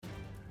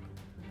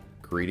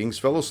Greetings,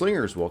 fellow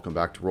slingers. Welcome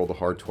back to Roll the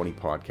Hard 20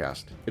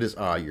 podcast. It is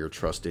I, your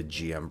trusted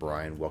GM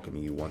Brian,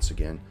 welcoming you once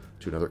again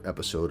to another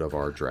episode of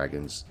our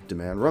Dragon's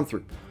Demand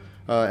run-through.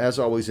 As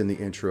always in the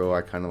intro, I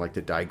kind of like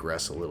to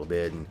digress a little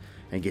bit and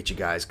get you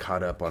guys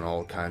caught up on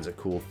all kinds of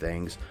cool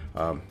things.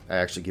 I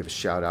actually give a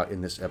shout out in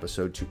this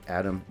episode to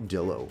Adam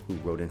Dillo, who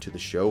wrote into the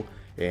show,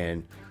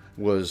 and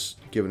was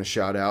given a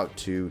shout out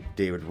to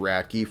David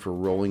Radke for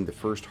rolling the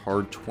first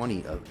hard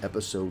 20 of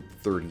episode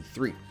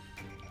 33.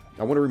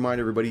 I want to remind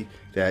everybody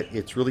that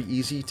it's really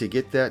easy to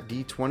get that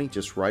D20.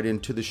 Just write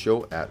into the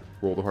show at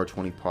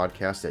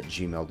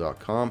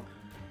rollthehard20podcast@gmail.com.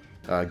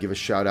 Give a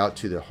shout out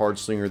to the hard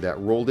slinger that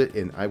rolled it,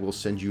 and I will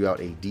send you out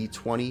a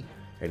D20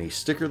 and a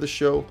sticker of the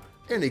show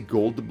and a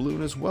gold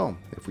doubloon as well,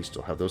 if we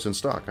still have those in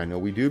stock. I know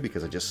we do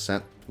because I just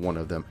sent one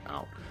of them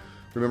out.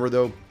 Remember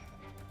though,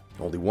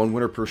 only one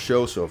winner per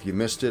show, so if you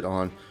missed it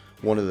on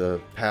one of the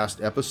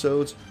past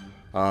episodes,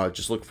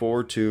 just look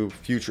forward to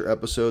future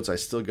episodes. I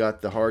still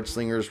got the hard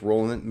slingers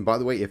rolling it. And by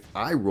the way, if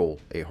I roll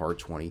a hard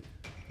 20,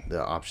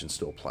 the option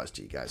still applies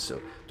to you guys.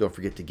 So don't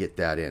forget to get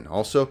that in.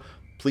 Also,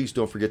 please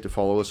don't forget to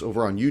follow us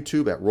over on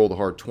YouTube at Roll the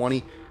Hard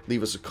 20.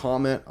 Leave us a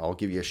comment. I'll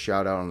give you a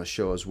shout out on the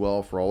show as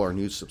well for all our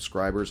new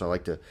subscribers. I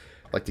like to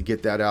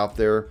get that out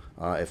there.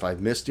 If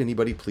I've missed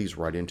anybody, please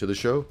write into the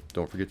show.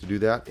 Don't forget to do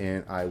that.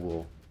 And I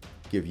will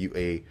give you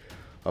a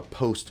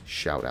post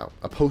shout out.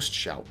 A post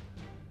shout.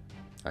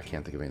 I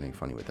can't think of anything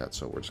funny with that,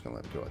 so we're just going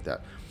to let it go at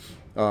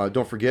that.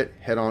 Don't forget,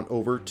 head on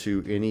over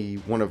to any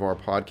one of our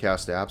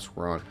podcast apps.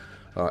 We're on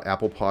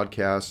Apple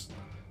Podcasts,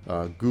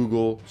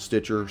 Google,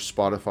 Stitcher,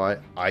 Spotify,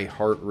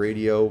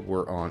 iHeartRadio.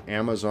 We're on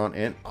Amazon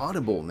and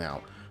Audible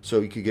now. So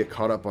you can get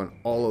caught up on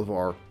all of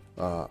our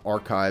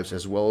archives,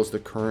 as well as the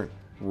current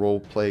role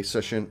play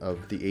session of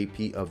the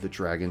AP of the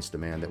Dragon's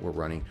Demand that we're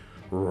running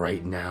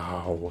right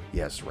now.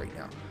 Yes, right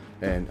now.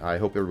 And I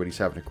hope everybody's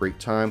having a great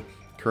time.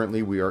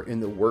 Currently, we are in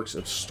the works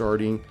of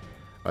starting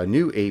a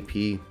new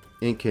AP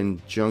in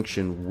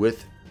conjunction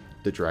with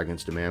the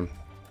Dragon's Demand.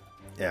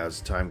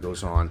 As time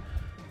goes on,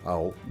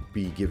 I'll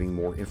be giving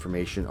more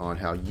information on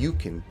how you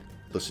can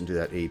listen to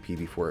that AP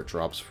before it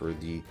drops for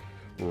the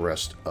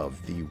rest of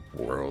the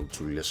world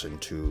to listen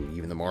to,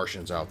 even the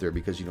Martians out there,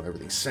 because, you know,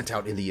 everything's sent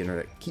out in the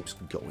internet keeps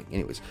going.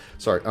 Anyways,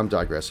 sorry, I'm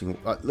digressing.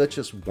 Let's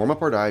just warm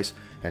up our dice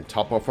and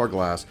top off our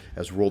glass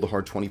as Roll the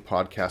Hard 20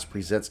 podcast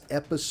presents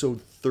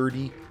episode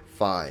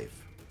 35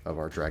 of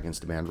our Dragon's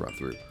Demand run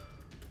through.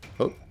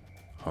 Oh,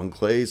 Hung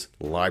Clay's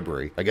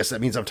Library. I guess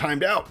that means I'm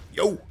timed out.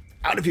 Yo,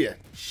 out of here.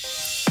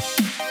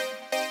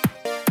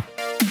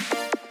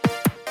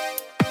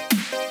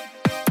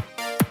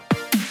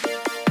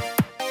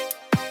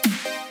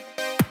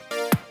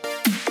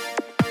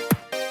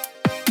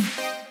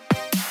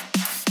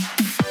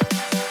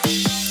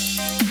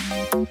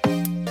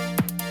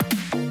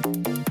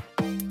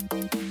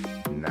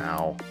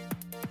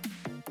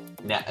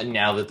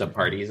 Now that the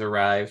party's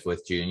arrived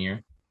with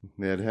Junior.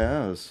 It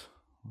has.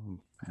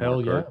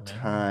 Hell yeah, man.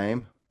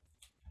 Time.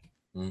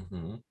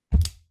 Mm-hmm.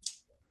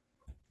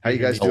 How you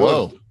guys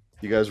Hello. doing?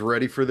 You guys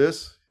ready for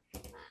this?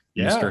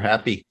 Yeah. Mr.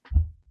 Happy.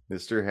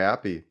 Mr.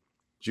 Happy.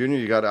 Junior,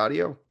 you got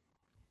audio?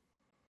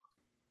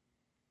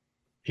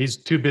 He's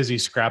too busy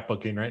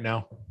scrapbooking right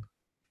now.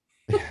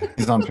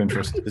 He's on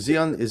Pinterest. Is he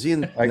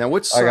in now what I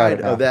got side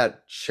it of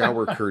that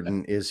shower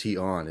curtain is he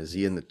on? Is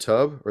he in the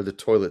tub or the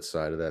toilet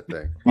side of that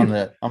thing?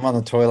 I'm on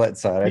the toilet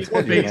side. I He's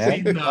told you,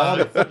 facing,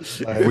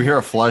 man. We hear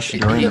a flush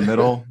during the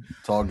middle.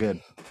 It's all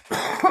good.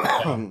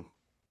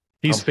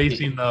 He's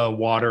facing the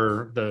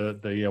water,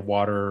 the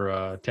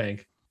water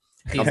tank.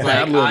 He's I'm like,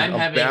 battling- I'm I'm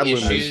having battling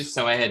issues, this.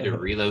 so I had to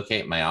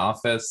relocate my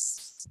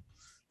office.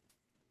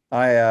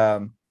 I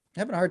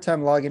having a hard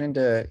time logging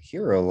into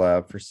Hero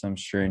Lab for some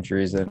strange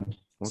reason.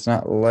 It's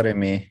not letting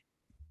me.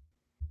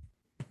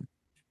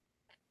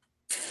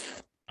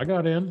 I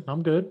got in.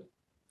 I'm good.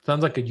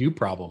 Sounds like a you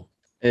problem.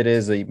 It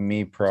is a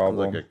me Sounds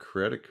problem. like a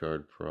credit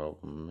card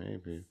problem,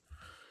 maybe.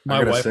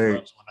 My gotta wife say-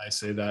 loves when I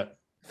say that.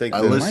 Think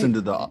I that listened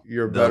to the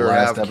your the better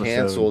last half episode.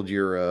 canceled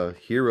your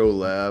Hero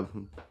Lab.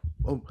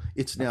 Oh,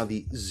 it's now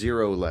the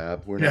Zero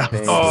Lab. We're not Yeah.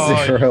 paying.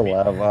 Oh, Zero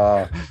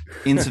Lab.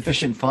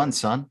 insufficient funds,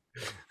 son.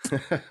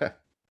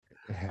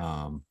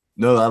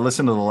 No, I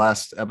listened to the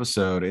last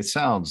episode. It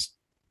sounds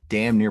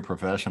damn near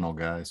professional,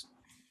 guys.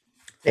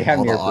 Damn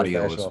All the near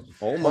audio is- professional.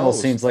 Almost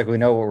Almost seems like we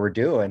know what we're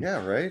doing.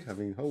 Yeah, right? I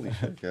mean, holy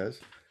shit, guys.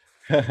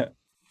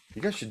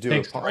 You guys should do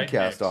Thanks a to Right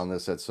podcast Mix. on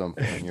this at some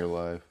point in your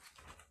life.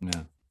 Yeah.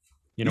 You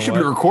You know should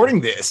what? be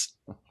recording this.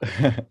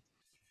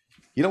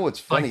 You know what's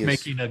It's like funny is,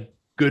 making a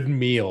good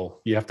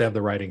meal. You have to have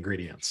the right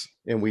ingredients.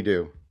 and we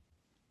do.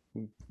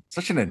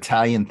 Such an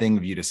Italian thing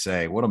of you to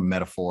say. What a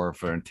metaphor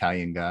for an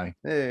Italian guy.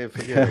 Hey,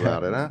 forget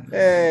about it, huh?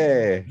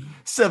 Hey,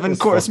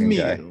 7-course fucking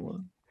meal. guy.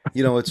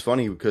 You know, it's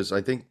funny because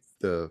I think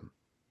the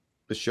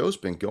show's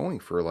been going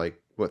for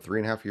like what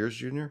 3.5 years,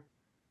 Junior.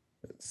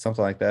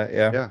 something like that.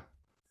 Yeah.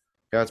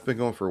 Yeah, it's been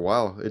going for a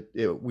while.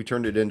 We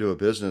turned it into a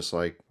business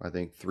like I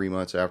think 3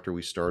 months after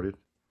we started.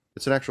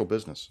 It's an actual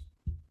business.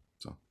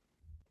 So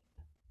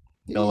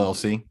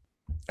LLC.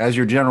 As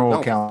your general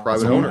No, counsel,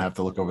 private I'm gonna owner. have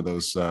to look over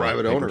those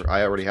Private papers. owner.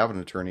 I already have an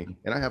attorney,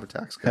 and I have a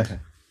tax guy.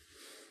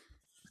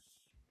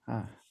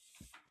 Huh.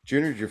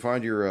 Junior, did you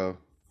find your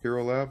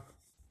Hero Lab?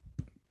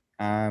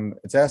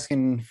 It's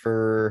asking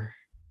for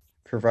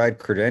provide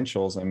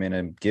credentials. I mean,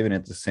 I'm giving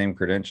it the same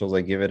credentials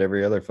I give it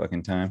every other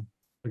fucking time.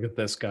 Look at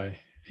this guy.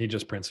 He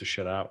just prints his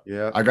shit out.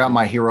 Yeah, I got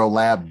my Hero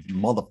Lab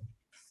mother.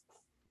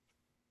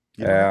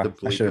 You don't have Yeah, to I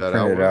bleep should've that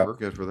out. printed it out. We're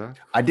good for that.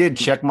 I did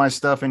check my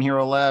stuff in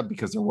Hero Lab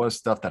because there was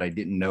stuff that I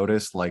didn't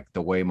notice, like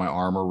the way my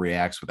armor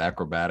reacts with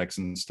acrobatics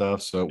and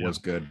stuff. So it Yeah. was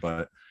good,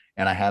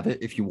 and I have it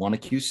if you want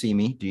to QC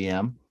me,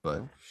 DM.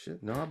 But Oh,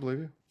 shit. No, I believe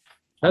you.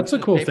 That's a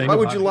cool thing. Why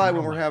would about you lie Hero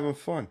when we're Lab. having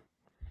fun?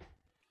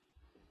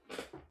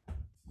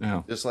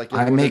 no, Just like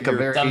I every one make of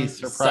a your- very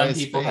Some surprised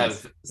people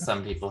face.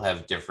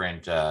 have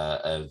different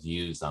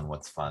views on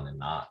what's fun and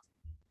not.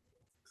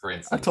 For I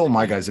instance, told if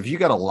my you- guys if you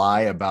got to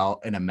lie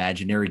about an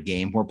imaginary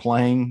game we're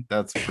playing,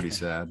 that's pretty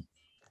sad.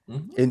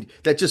 Mhm. And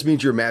that just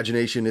means your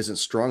imagination isn't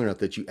strong enough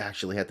that you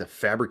actually had to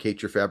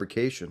fabricate your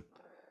fabrication.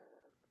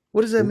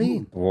 What does that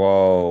mean?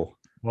 Whoa.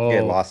 Whoa,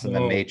 Get lost in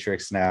the whoa.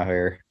 matrix now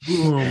here.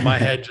 Boom, my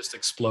head just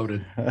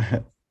exploded.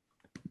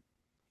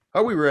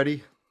 Are we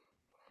ready?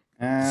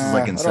 is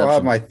like I don't Inception.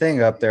 have my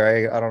thing up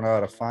there. I don't know how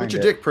to find Put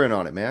your it. dick print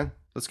on it, man.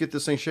 Let's get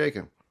this thing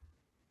shaking.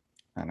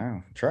 I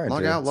know. Try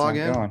Log to. out, It's log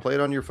not in, going. play it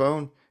on your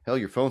phone. Hell,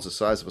 your phone's the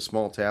size of a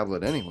small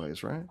tablet,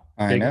 anyways, right?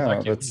 I Big as know. I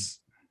can That's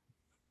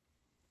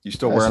You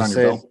still I wear it on should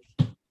your say-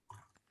 belt?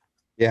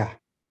 yeah.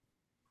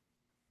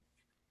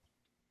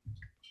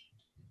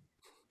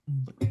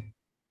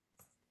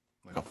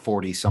 Like a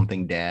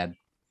 40-something dad.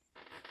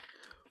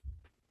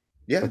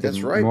 Yeah, Like that's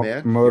a right, Mo-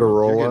 man.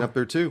 Motorola. You're getting up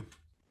there too.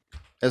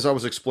 As I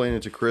was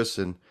explaining to Chris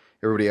and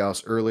everybody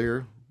else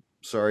earlier,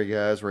 sorry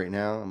guys, right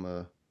now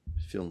I'm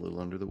feeling a little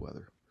under the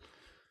weather.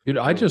 Dude,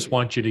 I just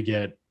want you to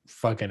get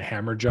fucking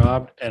hammer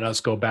jobbed and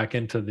us go back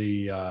into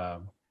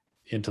the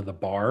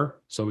bar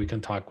so we can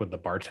talk with the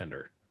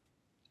bartender.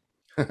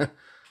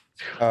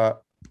 Uh,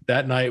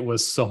 That night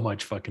was so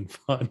much fucking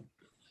fun.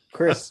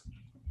 Chris.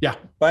 Yeah.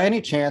 By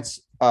any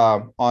chance,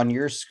 on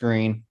your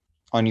screen,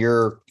 on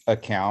your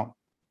account,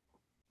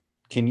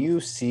 can you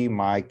see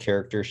my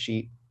character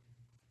sheet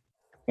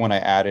when I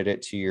added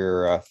it to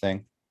your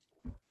thing?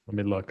 Let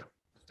me look.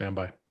 Stand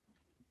by.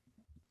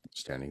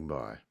 Standing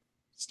by.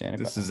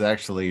 Standing This by. is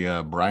actually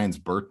Brian's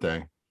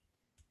birthday.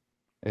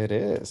 It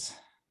is.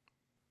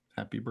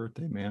 Happy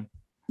birthday, man.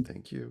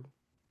 Thank you.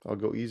 I'll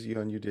go easy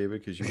on you,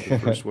 David, because you were the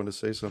first one to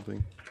say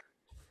something.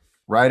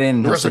 Right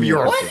in. The rest of you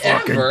are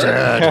fucking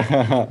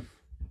dead.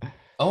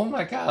 Oh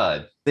my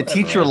god. The Whatever,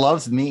 teacher man.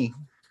 loves me.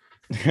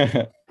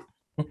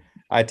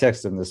 I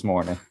texted him this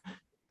morning.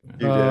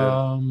 You did.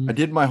 I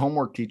did my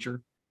homework,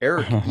 teacher.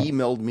 Eric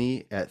emailed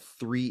me at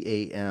 3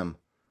 a.m.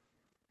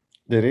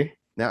 Did he?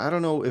 Now, I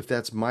don't know if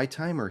that's my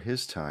time or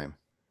his time.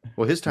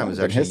 Well, his time Might is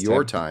have been actually his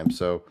your time. time.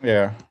 So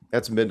Yeah.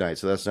 that's midnight.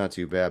 So that's not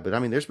too bad. But I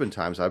mean, there's been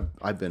times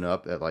I've been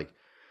up at like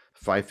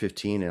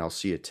 5:15 and I'll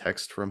see a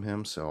text from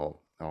him. So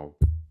I'll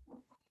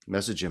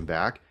message him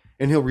back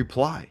and he'll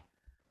reply.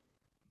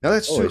 Now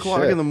that's 2 Holy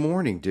o'clock shit. in the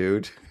morning,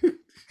 dude.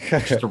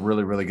 Just a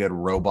really, really good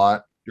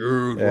robot.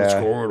 Dude, what's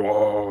Yeah. going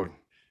on?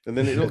 And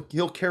then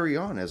he'll carry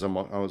on as I'm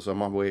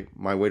on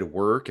my way to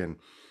work and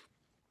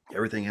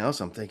everything else.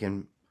 I'm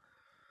thinking,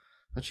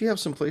 don't you have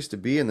some place to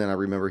be? And then I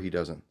remember he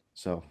doesn't.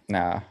 So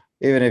Nah.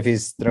 Even if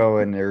he's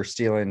throwing or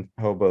stealing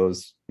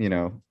hobos,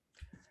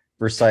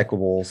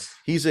 recyclables.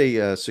 he's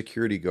a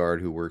security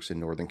guard who works in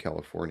Northern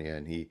California,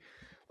 and he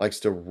likes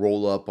to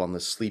roll up on the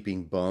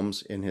sleeping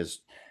bums in his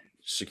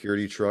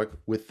security truck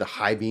with the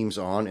high beams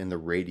on and the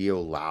radio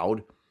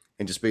loud,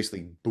 and just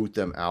basically boot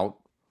them out.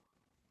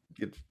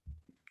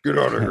 Get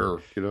out of here!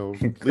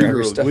 Leave Grab your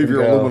your stuff leave and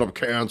your go. aluminum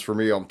cans for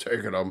me. I'm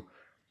taking them.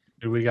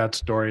 Dude, we got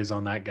stories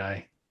on that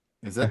guy.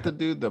 Is that the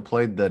dude that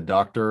played the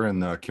doctor in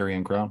the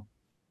Carrion Crown?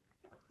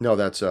 No,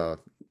 that's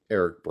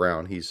Eric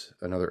Brown. He's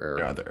another Eric.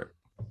 Yeah,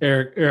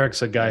 there.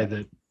 Eric's a guy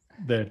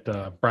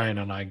that Brian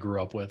and I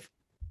grew up with.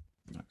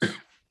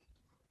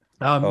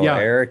 Oh, Yeah.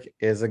 Eric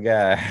is a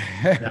guy.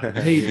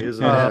 Hey, He is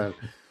a uh, man.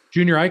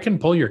 Junior, I can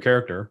pull your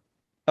character.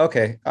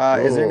 Okay.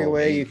 Is there any Oh,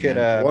 way you could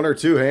one or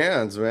two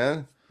hands,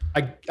 man.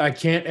 I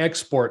can't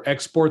export.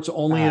 Export's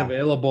only Ah.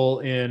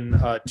 available in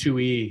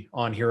 2E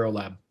on Hero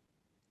Lab.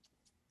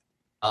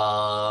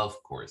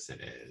 Of course it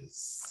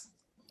is.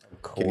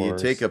 of Can you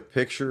course. take a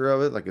picture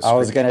of it? Like a I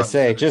was gonna screenshot?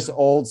 say just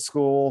old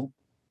school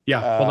Yeah,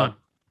 hold Uh, on.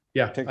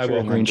 Yeah, I picture will.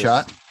 and then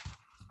Screenshot. just-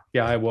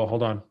 Yeah, I will.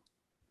 Hold on.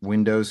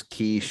 Windows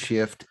key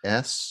Shift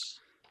S.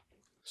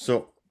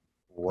 So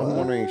I'm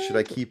wondering, should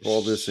I keep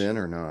all this in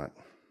or not?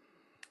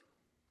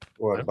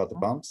 What about the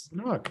bumps?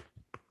 Look.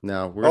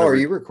 Now we're Oh, gonna are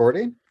you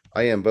recording?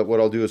 I am, but what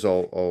I'll do is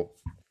I'll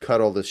cut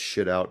all this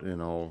shit out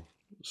and I'll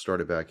start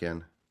it back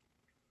in.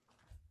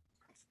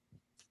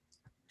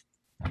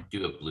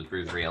 Do a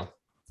bloopers reel.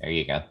 There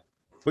you go.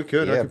 We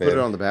could. I Yeah, could put it babe.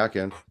 on the back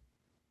end,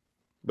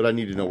 but I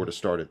need to know where to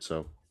start it.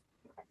 So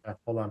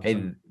Hold on.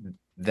 Hey,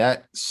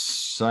 that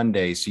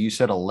Sunday. So you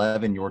said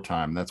 11 your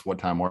time. That's what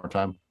time? Our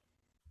time?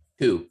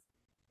 2.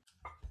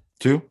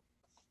 2?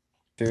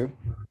 Two.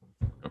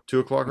 2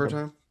 o'clock our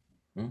time.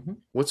 Mhm.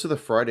 What's the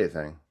Friday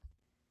thing?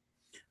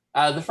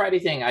 The Friday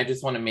thing, I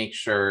just want to make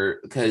sure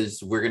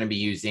because we're going to be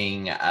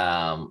using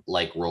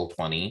like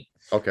Roll20.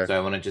 Okay. So I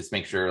want to just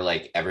make sure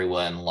like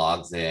everyone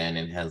logs in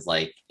and has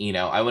like,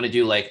 I want to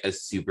do like a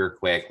super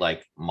quick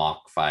like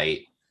mock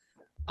fight.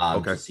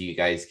 Okay. Just so you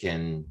guys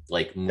can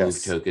like move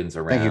Yes. tokens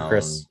around, Thank you,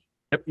 Chris.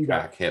 Yep, you got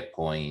track hit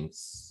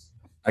points.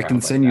 I crap can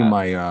like send you that.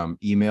 my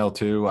email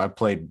too. I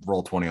played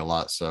Roll20 a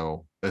lot,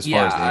 so as far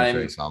Yeah, as the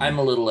interface, I'm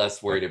a little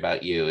less worried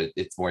about you.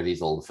 It's more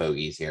these old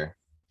fogies here.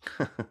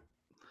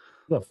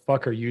 the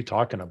fuck are you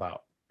talking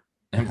about?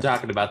 I'm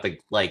talking about the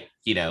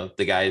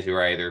the guys who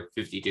are either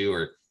 52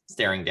 or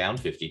staring down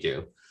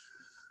 52.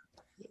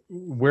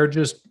 We're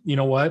just, you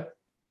know what?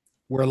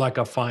 We're like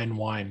a fine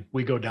wine.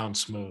 We go down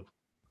smooth.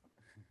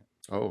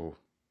 Oh,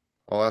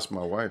 I'll ask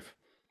my wife.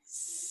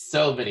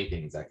 So many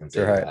things I can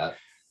say Right. to that.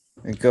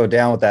 And go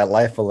down with that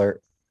life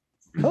alert.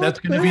 That's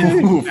Help gonna be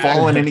me. Ooh,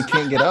 falling and he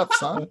can't get up,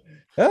 son.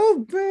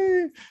 Help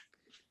me.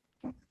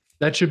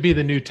 That should be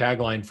the new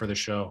tagline for the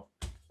show.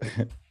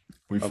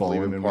 We I'm fallen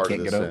leaving and we part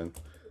can't of get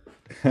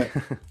this up.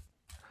 in.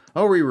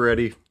 Are we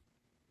ready?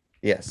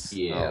 Yes.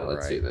 Yeah, All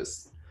let's right. do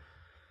this.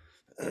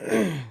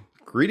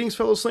 Greetings,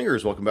 fellow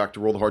slingers. Welcome back to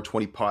Roll the Hard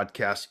 20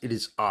 podcast. It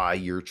is I,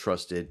 your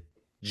trusted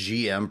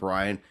GM,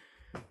 Brian,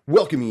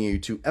 welcoming you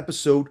to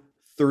episode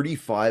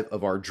 35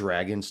 of our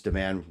Dragons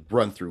Demand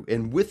run through.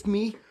 And with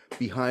me,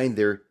 behind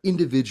their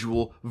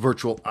individual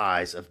virtual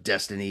eyes of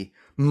destiny,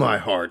 my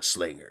hard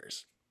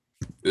slingers.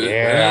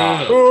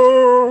 Yeah.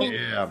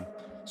 Yeah.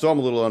 So I'm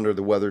a little under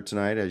the weather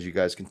tonight, as you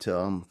guys can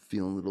tell. I'm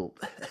feeling a little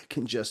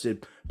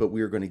congested, but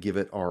we are going to give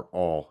it our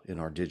all in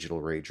our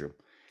digital rage room.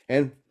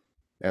 And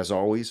as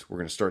always, we're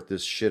going to start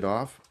this shit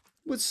off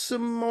with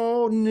some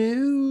more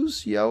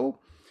news, yo.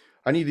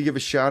 I need to give a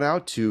shout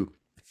out to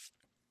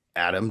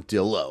Adam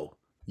Dillo.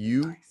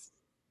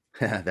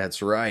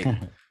 That's right.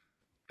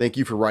 Thank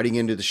you for writing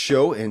into the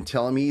show and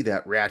telling me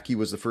that Ratke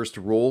was the first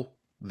to roll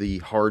the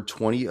hard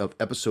 20 of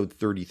episode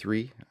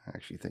 33. I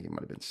actually think it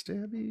might have been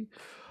Stabby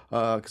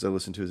because I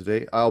listened to it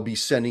today. I'll be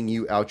sending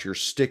you out your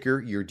sticker,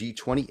 your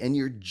D20, and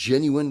your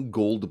genuine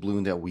gold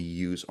doubloon that we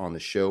use on the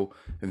show.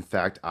 In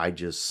fact, I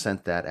just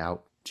sent that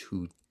out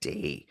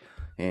today.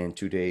 And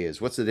today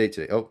is, what's the date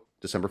today? Oh,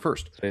 December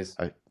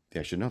 1st.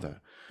 I should know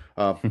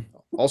that.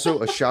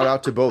 Also, a shout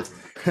out to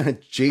both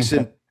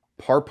Jason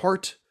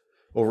Parpart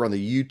over on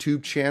the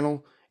YouTube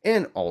channel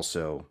and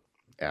also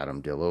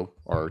Adam Dillo,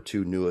 our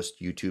two newest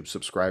YouTube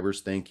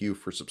subscribers. Thank you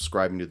for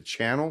subscribing to the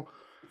channel.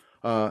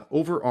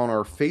 Over on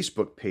our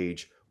Facebook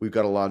page, we've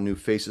got a lot of new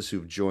faces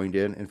who've joined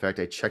in. In fact,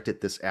 I checked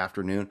it this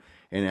afternoon,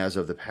 and as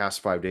of the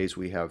past 5 days,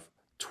 we have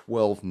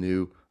 12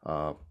 new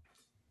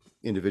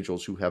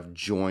individuals who have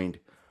joined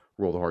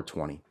Roll the Hard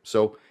 20.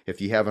 So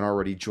if you haven't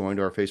already joined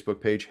our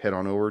Facebook page, head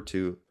on over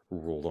to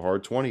Roll the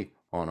Hard 20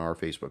 on our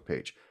Facebook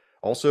page.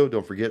 Also,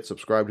 don't forget,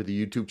 subscribe to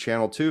the YouTube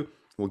channel too.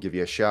 We'll give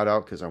you a shout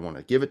out because I want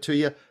to give it to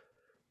you,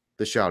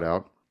 the shout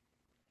out.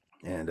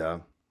 And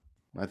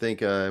I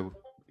think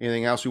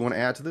anything else we want to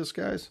add to this,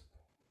 guys?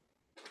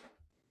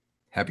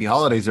 Happy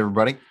holidays,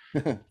 everybody.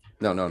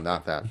 No,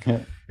 not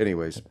that.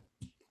 Anyways,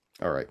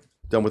 all right.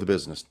 Done with the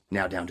business.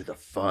 Now down to the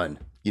fun.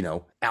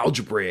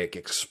 Algebraic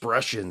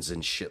expressions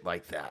and shit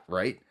like that,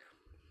 right?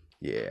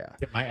 Yeah.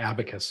 Get my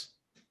abacus.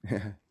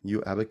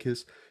 You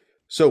abacus.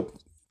 So,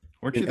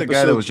 Weren't in you the guy that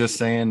episode- was just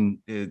saying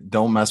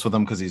don't mess with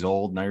him because he's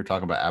old? Now you're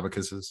talking about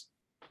abacuses.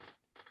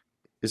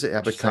 is it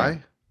Just abaci?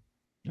 saying.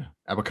 Yeah,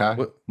 abaci.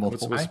 What's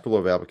Multiple below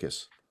of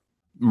abacus?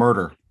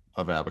 murder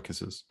of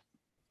abacuses.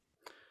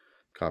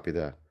 Copy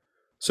that.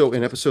 So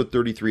in episode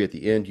 33 at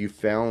the end, you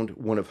found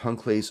one of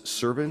Hunclay's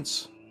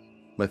servants,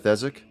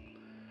 Methesic,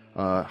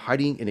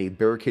 hiding in a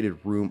barricaded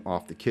room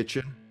off the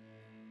kitchen.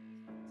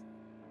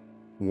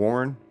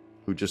 Warren,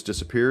 who just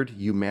disappeared,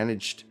 you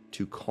managed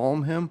to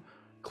calm him,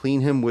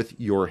 clean him with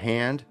your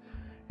hand,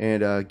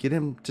 and get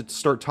him to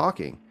start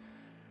talking.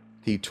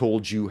 He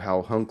told you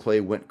how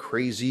Hunclay went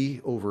crazy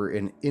over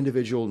an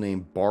individual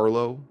named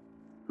Barlow,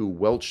 who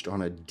welched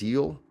on a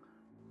deal.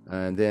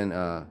 And then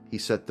he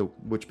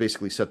which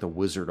basically set the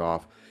wizard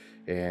off.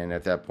 And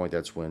at that point,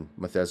 that's when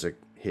Methesic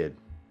hid.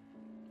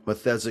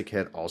 Methesic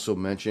had also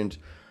mentioned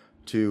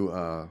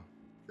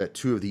that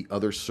two of the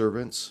other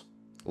servants,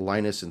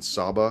 Linus and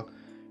Saba,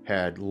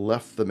 had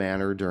left the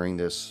manor during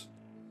this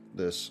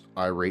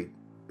irate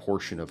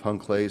portion of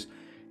Hunclay's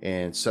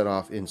and set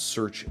off in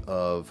search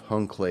of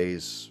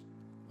Hunclay's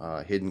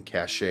hidden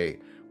cache,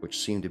 which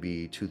seemed to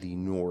be to the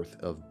north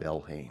of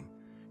Belhaim.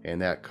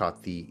 And that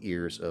caught the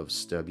ears of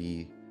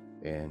Stubby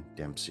and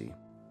Dempsey.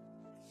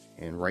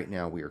 And right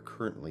now we are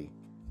currently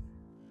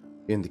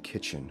in the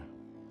kitchen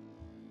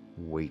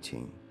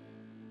waiting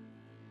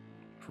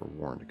for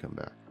Warren to come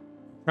back.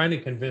 Trying to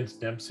convince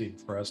Dempsey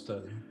for us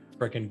to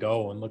freaking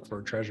go and look for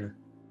a treasure.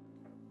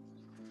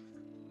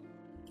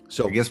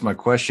 So I guess my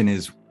question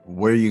is,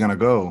 where are you gonna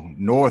go?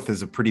 North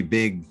is a pretty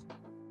big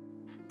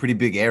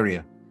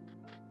area.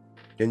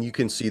 and you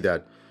can see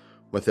that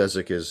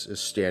Methesic is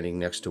standing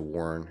next to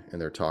Warren and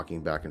they're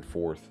talking back and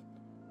forth.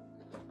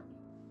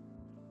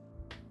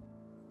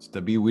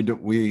 Stubby, we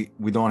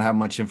don't have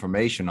much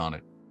information on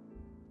it.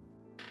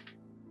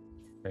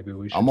 Maybe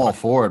we should. I'm all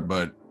for it,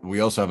 but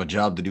we also have a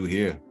job to do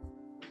here.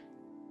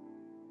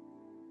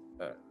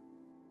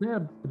 Yeah.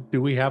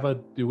 Do we have a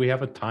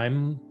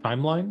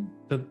timeline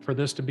for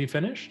this to be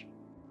finished?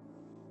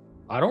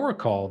 I don't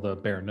recall the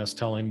Baroness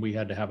telling we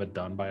had to have it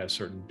done by a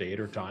certain date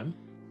or time.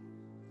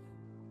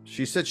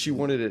 She said she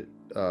wanted it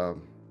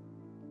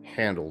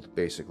handled,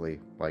 basically.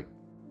 Like,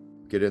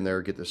 get in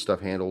there, get the stuff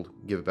handled,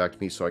 give it back to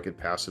me so I could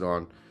pass it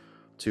on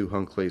to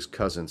Hunclay's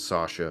cousin,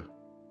 Sasha,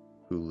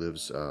 who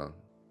lives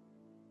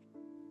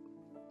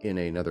in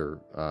another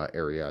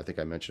area. I think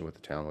I mentioned what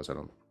the town was. I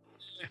don't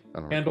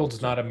recall.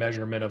 Handled's not a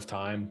measurement of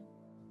time.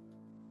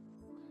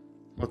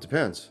 Well, it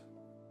depends.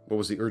 What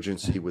was the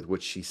urgency with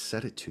which she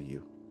said it to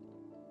you?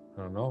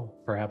 I don't know.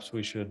 Perhaps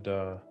we should.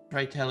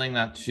 Try telling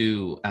that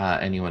to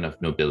anyone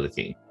of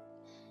nobility.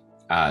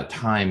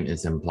 Time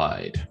is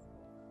implied.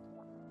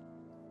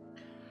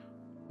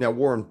 Now,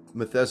 Warren,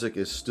 Mathesic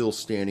is still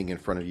standing in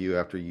front of you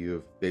after you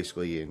have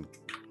basically,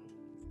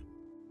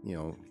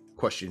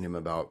 questioned him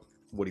about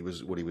what he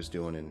was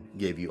doing and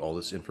gave you all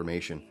this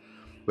information.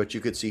 But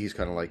you could see he's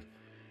kind of like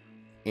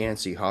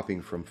antsy,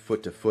 hopping from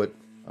foot to foot.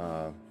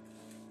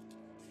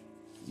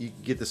 You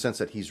get the sense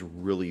that he's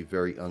really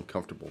very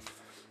uncomfortable.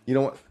 You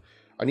know what?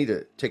 I need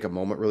to take a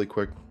moment really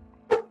quick.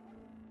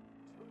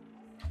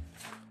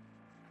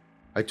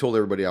 I told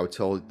everybody I would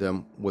tell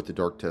them what the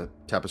Dark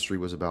Tapestry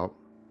was about.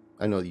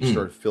 I know that you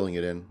started filling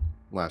it in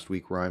last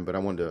week, Ryan, but I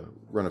wanted to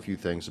run a few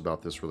things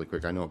about this really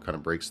quick. I know it kind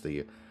of breaks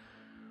the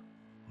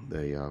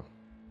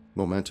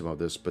momentum of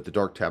this, but the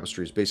Dark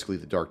Tapestry is basically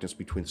the darkness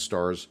between the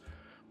stars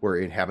where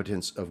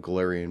inhabitants of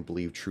Galarian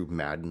believe true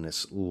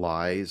madness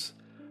lies.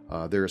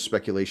 There is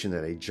speculation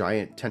that a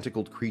giant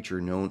tentacled creature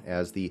known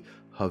as the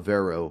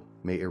Havero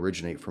may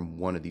originate from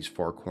one of these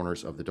far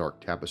corners of the Dark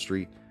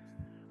Tapestry.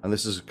 And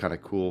this is kind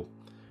of cool.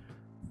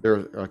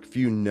 There are a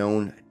few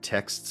known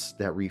texts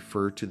that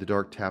refer to the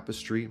Dark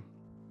Tapestry.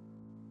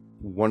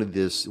 One of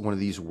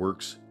these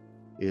works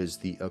is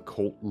the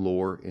occult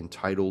lore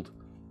entitled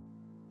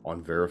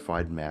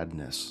Unverified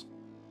Madness.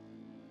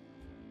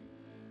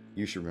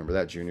 You should remember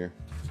that, Junior.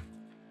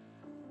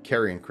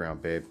 Carrion Crown,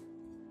 babe.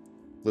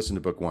 Listen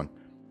to book 1.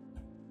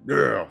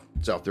 Yeah,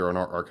 it's out there on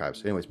our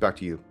archives. Anyways, back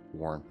to you,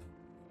 Warren.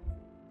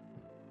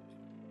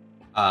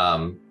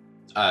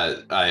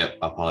 I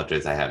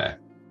apologize. I had a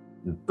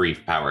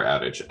brief power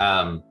outage.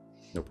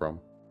 No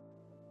problem.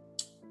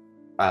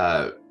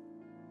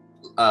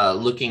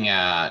 Looking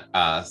at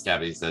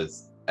Stabby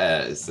says,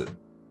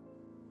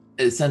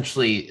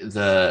 essentially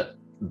the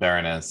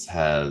Baroness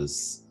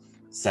has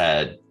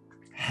said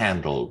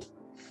handled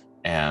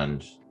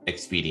and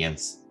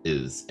expedience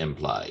is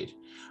implied.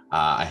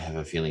 I have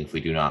a feeling if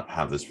we do not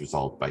have this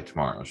resolved by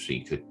tomorrow,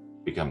 she could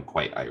become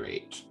quite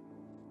irate.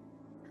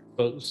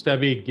 So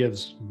Stevie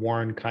gives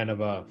Warren kind of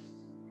a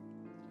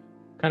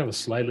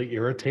slightly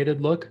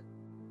irritated look,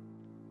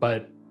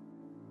 but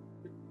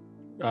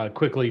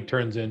quickly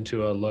turns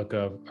into a look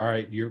of, all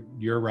right,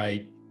 you're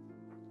right.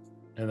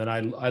 And then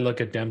I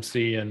look at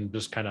Dempsey and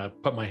just kind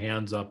of put my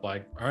hands up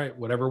like, all right,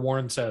 whatever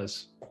Warren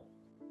says.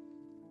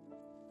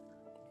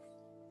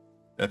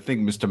 I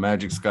think Mr.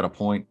 Magic's got a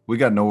point. We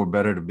got nowhere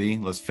better to be.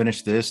 Let's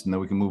finish this and then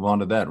we can move on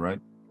to that, right?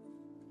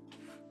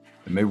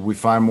 And maybe we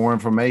find more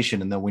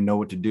information and then we know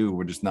what to do.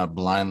 We're just not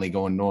blindly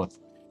going north.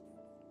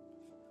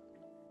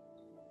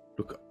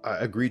 Look, I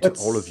agree to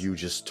all of you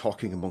just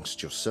talking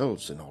amongst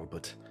yourselves and all,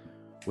 but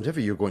whatever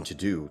you're going to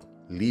do,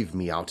 leave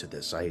me out of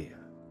this.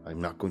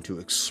 I'm not going to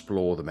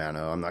explore the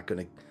manor. I'm not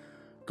going to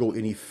go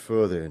any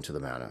further into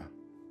the manor.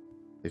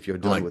 If you're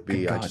done with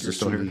me, I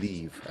just want to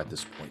leave at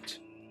this point.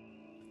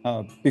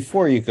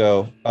 Before you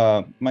go,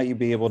 might you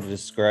be able to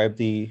describe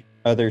the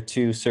other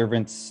two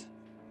servants?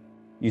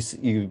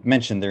 You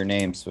mentioned their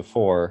names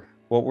before.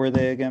 What were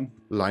they again?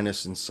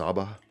 Linus and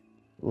Saba.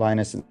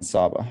 Linus and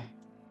Saba.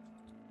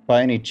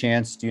 By any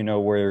chance, do you know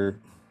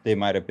where they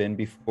might have been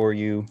before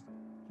you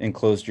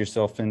enclosed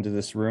yourself into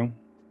this room?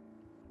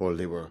 Well,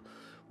 they were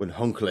when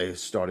Hunkley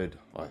started.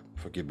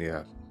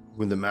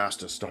 When the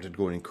master started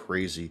going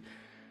crazy,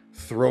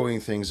 throwing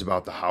things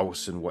about the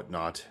house and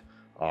whatnot.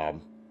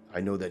 I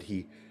know that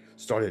he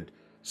started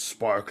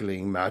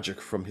sparkling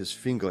magic from his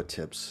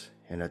fingertips,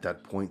 and at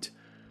that point,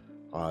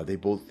 they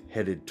both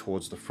headed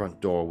towards the front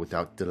door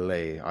without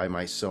delay. I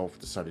myself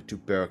decided to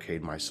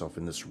barricade myself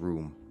in this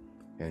room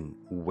and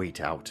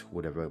wait out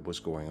whatever was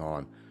going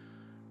on.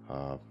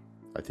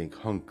 I think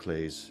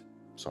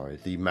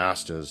the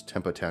master's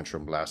temper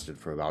tantrum lasted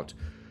for about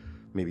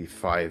maybe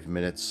 5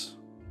 minutes.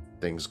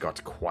 Things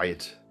got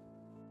quiet,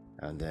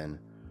 and then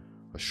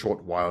a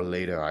short while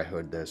later, I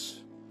heard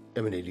this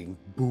emanating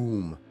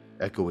boom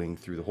echoing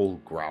through the whole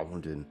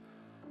ground, and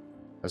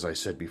as I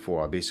said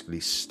before, I basically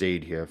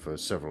stayed here for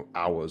several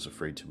hours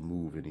afraid to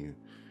move and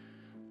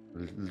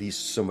at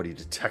least somebody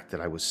detect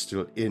that I was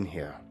still in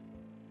here.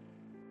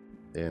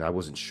 And I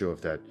wasn't sure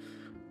if that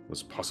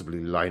was possibly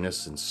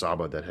Linus and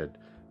Saba that had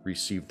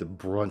received the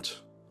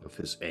brunt of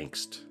his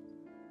angst.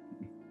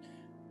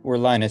 Were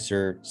Linus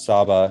or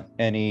Saba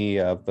any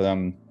of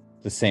them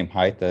the same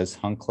height as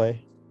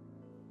Hunkley?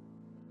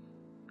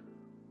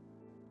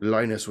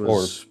 Linus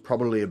was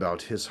probably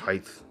about his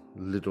height,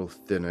 little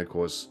thinner,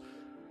 cause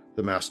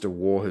the master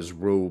wore his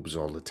robes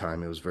all the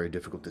time. It was very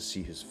difficult to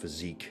see his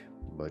physique,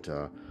 but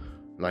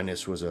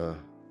Linus was a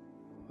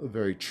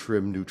very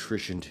trim,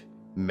 nutritioned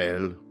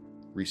male,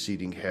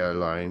 receding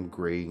hairline,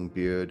 graying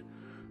beard.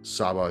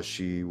 Saba,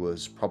 she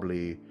was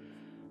probably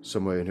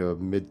somewhere in her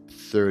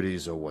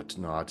mid-30s or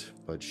whatnot,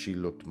 but she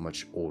looked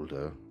much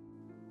older.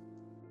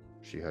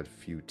 She had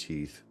few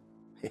teeth.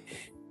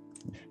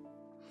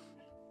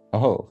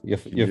 Oh, you're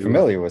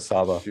familiar with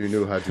Saba. She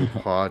knew how to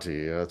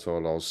party, that's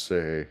all I'll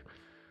say.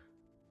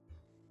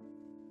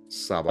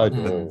 Saba.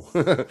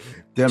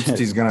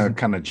 Dempsey's gonna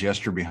kind of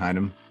gesture behind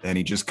him, and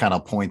he just kind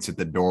of points at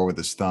the door with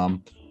his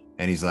thumb,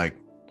 and he's like,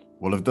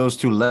 well, if those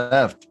two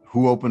left,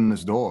 who opened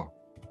this door?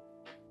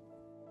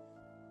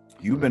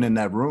 You've been in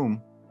that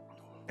room.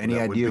 Any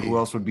That would idea be- who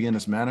else would be in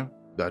this manor?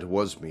 That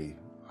was me.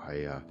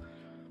 I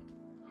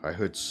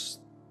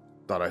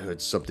thought I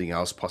heard something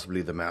else.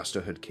 Possibly the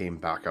master had came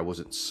back. I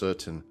wasn't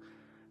certain,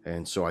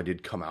 and so I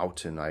did come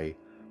out and I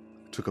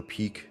took a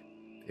peek,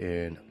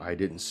 and I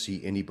didn't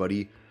see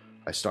anybody.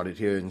 I started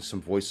hearing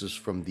some voices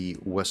from the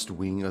west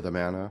wing of the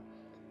manor,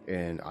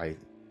 and I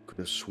could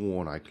have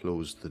sworn I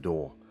closed the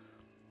door.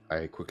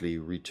 I quickly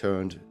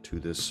returned to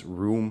this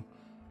room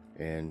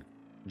and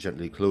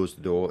gently closed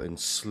the door and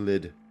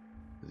slid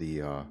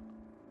the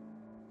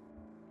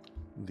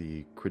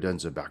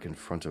credenza back in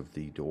front of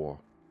the door.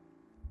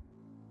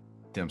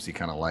 Dempsey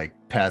kind of like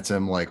pats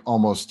him like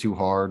almost too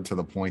hard to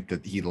the point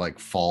that he like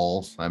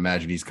falls. I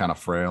imagine he's kind of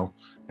frail,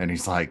 and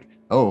he's like,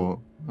 oh,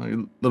 a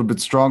little bit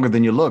stronger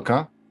than you look,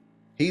 huh?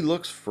 He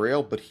looks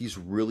frail, but he's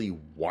really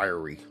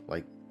wiry,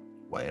 like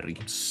Wiry.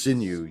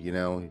 sinew, you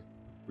know,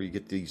 where you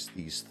get these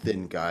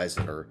thin guys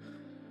that are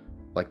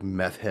like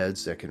meth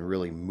heads that can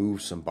really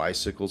move some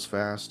bicycles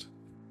fast.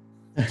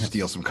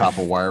 Steal some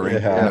copper wiring.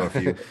 Yeah. I know a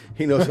few.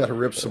 He knows how to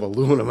rip some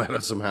aluminum out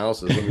of some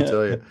houses, let me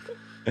tell you.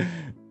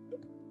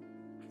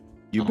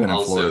 You've been in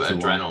also Florida too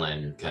long.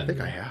 adrenaline can. I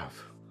think I have.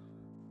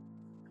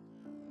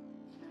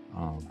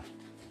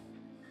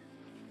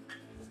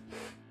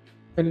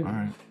 And All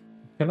right.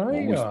 can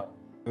I? What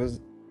was- It was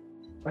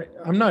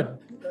I'm not.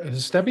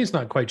 Stebby's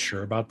not quite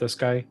sure about this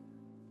guy.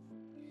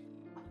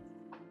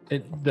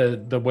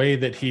 The way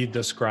that he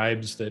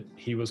describes that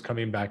he was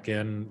coming back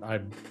in,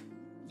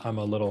 I'm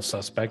a little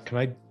suspect. Can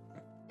I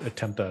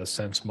attempt a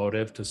sense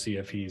motive to see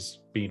if he's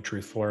being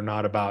truthful or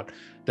not about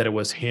that it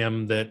was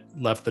him that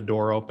left the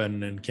door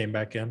open and came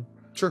back in?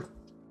 Sure.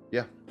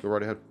 Yeah, go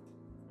right ahead.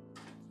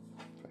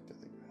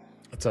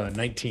 It's a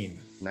 19.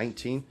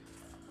 19.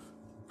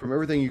 From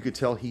everything you could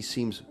tell, he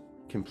seems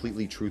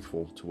completely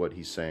truthful to what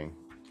he's saying.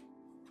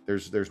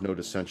 There's no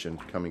dissension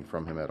coming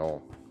from him at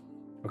all.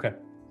 Okay.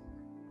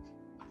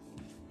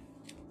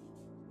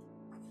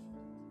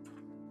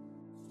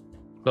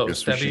 So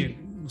Guess we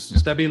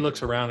Stebby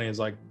looks around and he's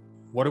like,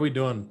 "What are we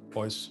doing,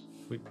 boys?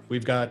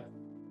 We've got.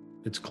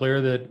 It's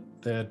clear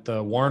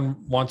that Warren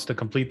wants to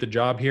complete the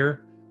job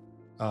here.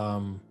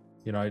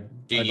 You know,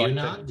 Do I'd you like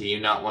not? Do you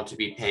not want to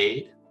be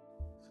paid?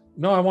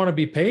 No, I want to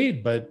be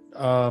paid, but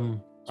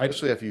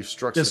Especially if you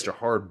struck just- such a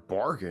hard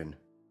bargain.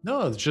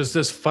 no, it's just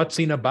this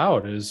futzing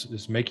about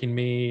is making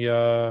me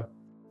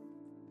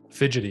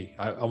fidgety.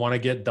 I want to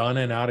get done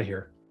and out of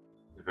here.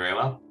 Very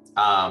well.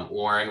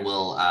 Warren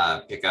will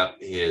pick up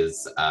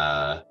his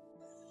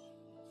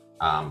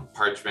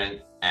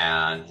parchment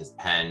and his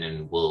pen,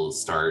 and we'll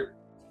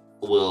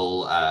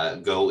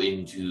go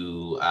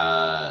into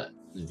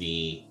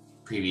the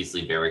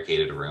previously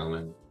barricaded room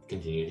and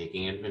continue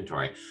taking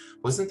inventory.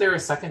 Wasn't there a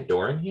second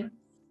door in here?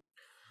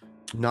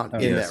 Not Oh,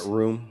 in yes. that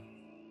room.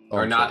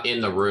 Or Oh, not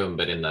in the room,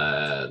 but in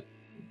the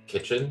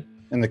kitchen?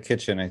 in the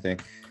kitchen, I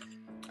think.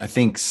 I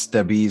think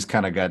Stebby's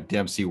kind of got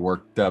Dempsey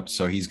worked up,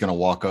 so he's gonna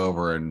walk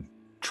over and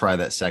try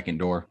that second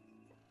door.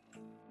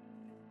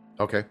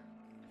 Okay.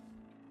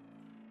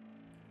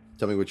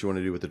 Tell me what you want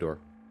to do with the door.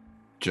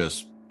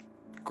 Just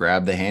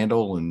grab the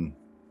handle and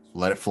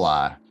let it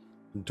fly.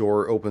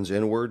 Door opens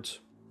inwards,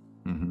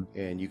 Mm-hmm.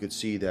 and you can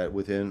see that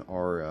within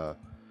our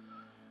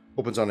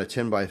opens on a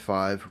 10 by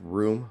 5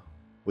 room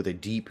with a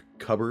deep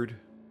cupboard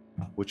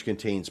which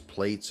contains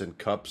plates and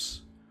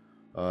cups.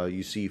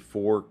 You see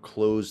 4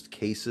 closed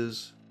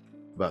cases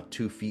about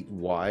 2 feet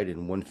wide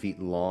and 1 feet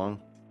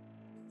long,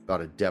 about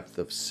a depth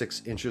of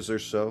 6 inches or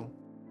so,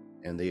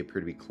 and they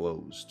appear to be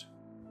closed.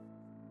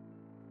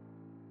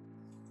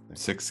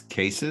 6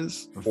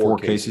 cases? Or 4 4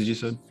 cases, you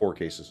said? 4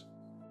 cases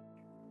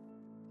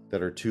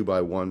that are 2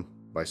 by 1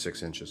 by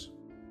 6 inches.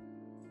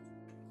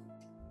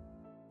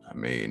 I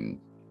mean,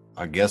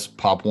 I guess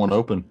pop one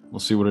open. We'll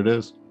see what it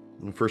is.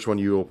 The first one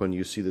you open,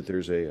 you see that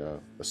there's a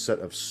set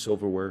of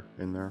silverware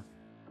in there.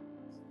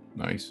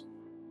 Nice.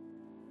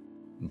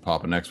 And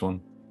pop a next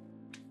one.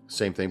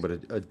 Same thing, but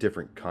a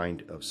different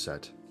kind of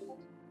set.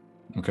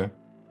 Okay.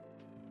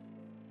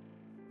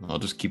 I'll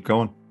just keep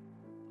going.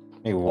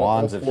 Any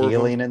wands all of 4 of them?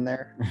 healing in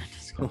there?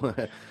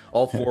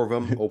 All 4 of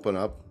them open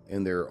up,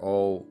 and they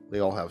all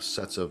have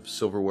sets of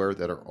silverware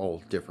that are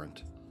all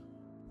different.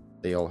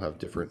 They all have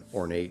different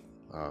ornate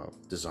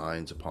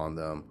designs upon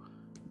them.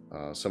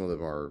 Some of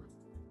them are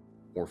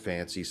more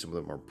fancy, some of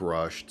them are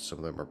brushed, some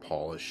of them are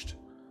polished.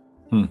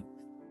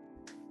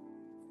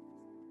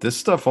 This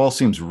stuff all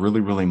seems really,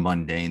 really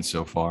mundane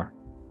so far.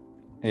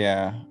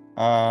 Yeah.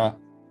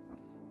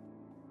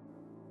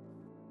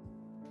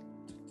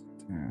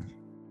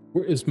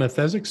 Is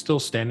Methesic still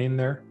standing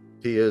there?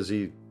 He is.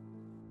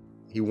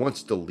 He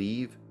wants to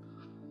leave,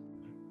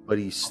 but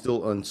he's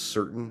still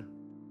uncertain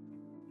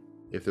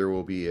if there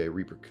will be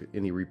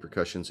any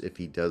repercussions if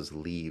he does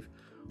leave.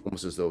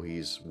 Almost as though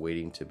he's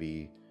waiting to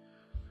be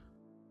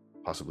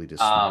possibly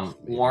dismissed.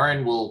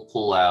 Warren will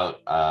pull out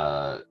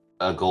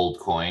a gold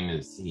coin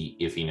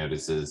if he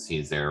notices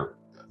he's there,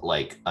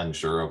 like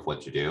unsure of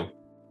what to do,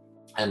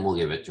 and we'll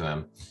give it to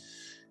him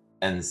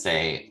and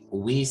say,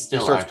 "We still."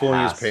 He starts are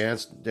pulling his tasked-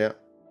 pants down.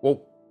 Whoa!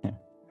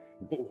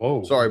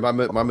 Whoa! Sorry, my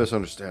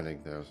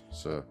misunderstanding there.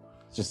 So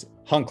Just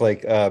hunk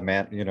like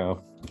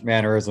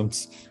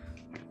mannerisms.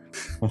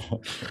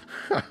 What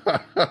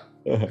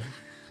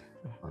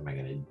am I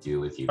gonna do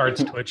with you?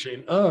 Starts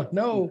twitching.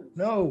 No.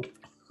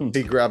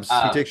 he grabs.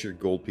 He takes your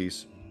gold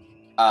piece.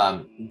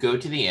 Go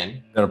to the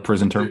inn. Got a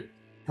prison term?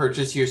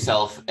 Purchase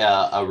yourself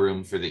a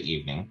room for the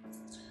evening.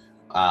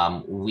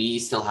 We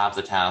still have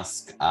the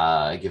task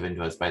given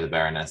to us by the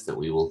Baroness that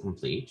we will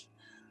complete.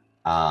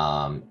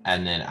 And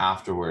then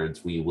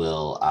afterwards, we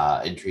will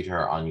entreat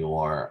her on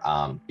your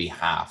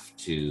behalf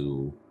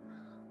to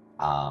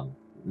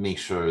make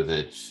sure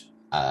that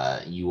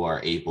you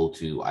are able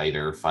to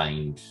either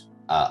find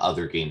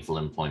other gainful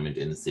employment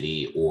in the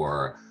city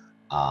or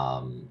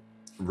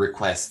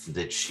request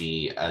that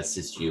she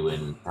assist you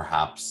in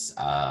perhaps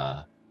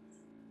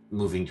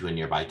moving to a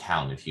nearby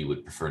town if you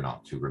would prefer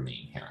not to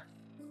remain here.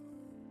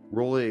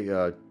 Roll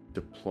a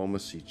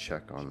diplomacy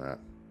check on that.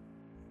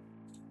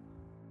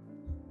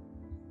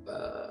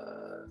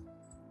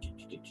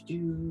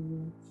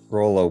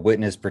 Roll a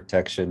witness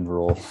protection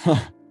roll.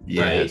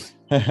 Yes.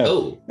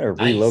 Oh, Or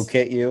nice.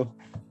 relocate you.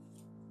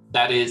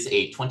 That is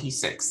a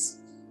 26.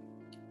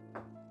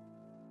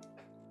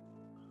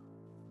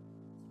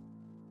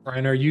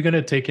 Brian, are you going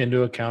to take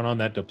into account on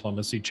that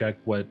diplomacy check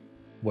what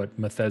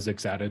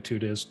Methesic's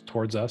attitude is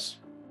towards us?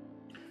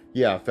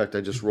 Yeah, in fact,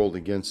 I just rolled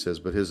against his,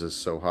 but his is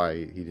so high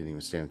he didn't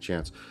even stand a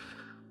chance.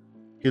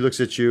 He looks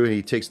at you and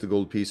he takes the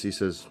gold piece. He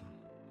says,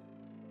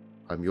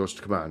 "I'm yours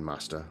to command,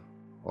 master.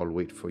 I'll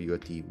wait for you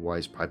at the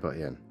Wise Piper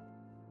Inn.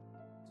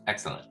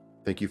 Excellent.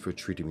 Thank you for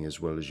treating me as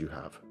well as you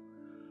have.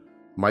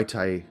 Might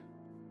I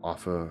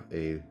offer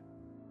a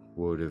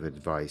word of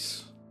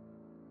advice?"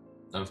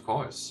 Of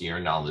course, your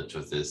knowledge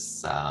of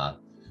this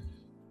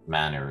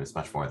manor is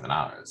much more than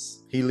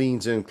ours. He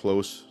leans in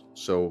close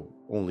so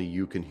only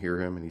you can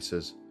hear him, and he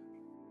says,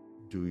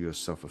 "Do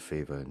yourself a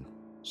favor and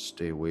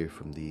stay away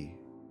from the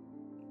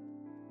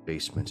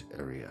basement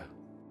area.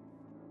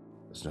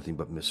 There's nothing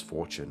but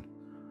misfortune.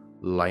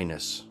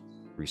 Linus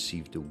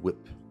received a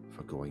whip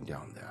for going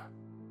down there."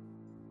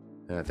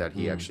 And at that,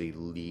 he actually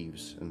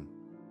leaves. And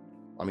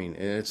I mean,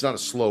 and it's not a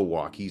slow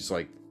walk. He's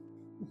like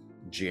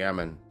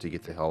jamming to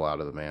get the hell out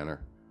of the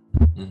manor.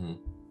 Mm-hmm.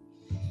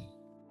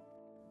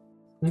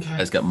 Okay.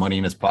 Guy's got money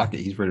in his pocket.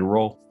 He's ready to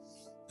roll.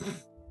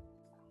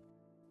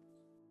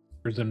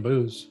 Prison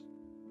booze.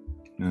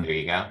 There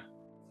you go.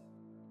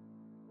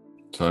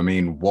 So, I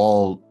mean,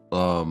 while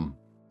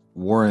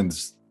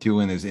Warren's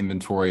doing his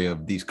inventory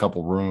of these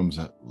couple rooms,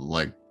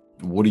 like,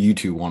 what do you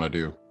two want to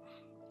do?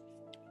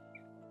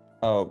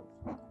 Oh,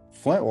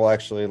 Flint will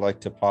actually like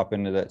to pop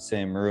into that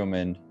same room,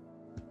 and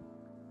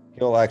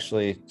he'll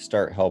actually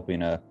start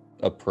helping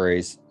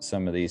appraise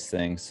some of these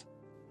things.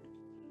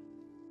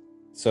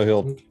 So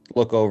he'll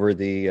look over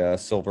the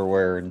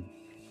silverware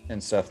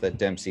and stuff that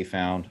Dempsey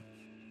found,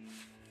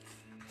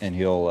 and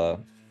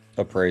he'll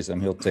appraise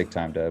them. He'll take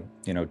time to,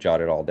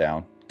 jot it all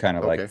down, kind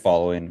of Okay. like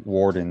following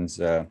Warden's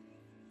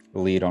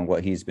lead on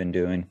what he's been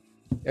doing.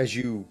 As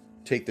you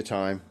take the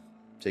time,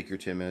 take your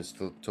 10 minutes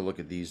to look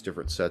at these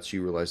different sets,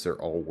 you realize they're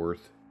all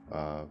worth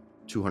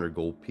 200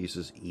 gold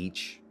pieces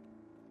each.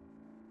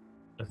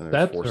 there's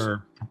That's four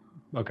or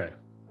okay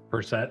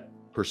per set.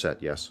 per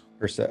set, yes.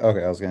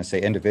 Okay, I was going to say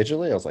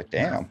individually. I was like,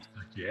 damn,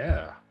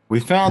 Yeah. We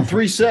found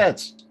 3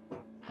 sets.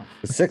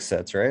 it's 6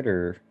 sets, right?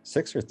 Or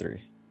 6 or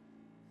 3?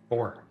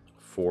 4.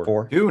 4.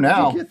 4? 2 Where'd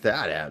now. you get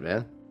that at,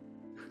 man?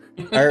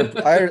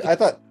 I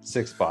thought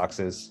 6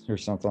 boxes or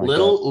something like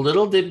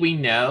Little did we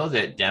know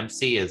that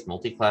Dempsey is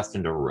multi-classed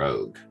into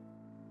rogue.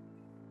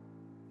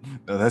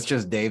 No, that's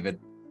just David.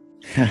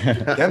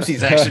 that.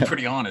 Dempsey's actually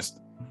pretty honest.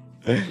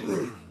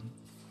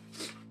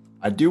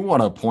 I do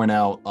want to point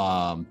out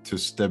to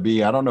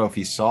Stubby, I don't know if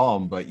he saw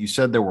them, but you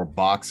said there were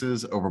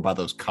boxes over by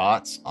those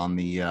cots on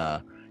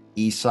the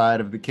east side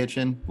of the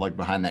kitchen, like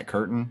behind that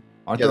curtain.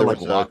 Aren't Yeah, there there like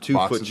was locked 2 foot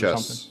boxes or something?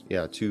 chests.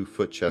 Yeah, 2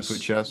 foot chests. 2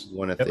 foot chests.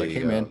 One at Yep, the like,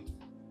 hey, man.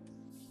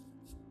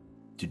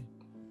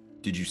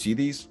 Did you see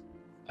these?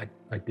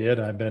 I did.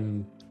 I've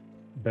been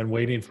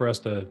waiting for us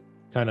to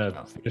kind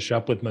of finish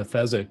up with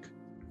Methesic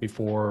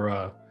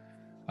before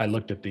I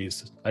looked at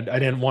these. I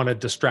didn't want to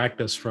distract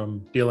us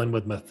from dealing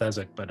with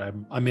Methesic, but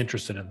I'm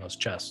interested in those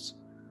chests.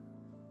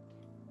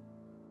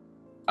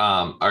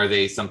 Are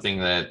they something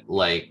that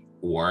like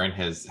Warren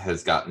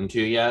has gotten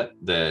to yet?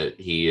 That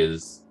he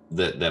is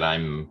that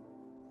I'm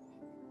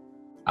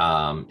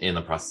in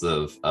the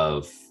process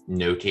of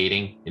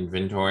notating,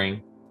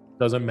 inventorying.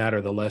 Doesn't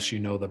matter. The less you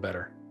know, the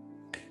better.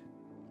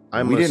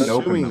 I'm we didn't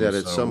open assuming them, that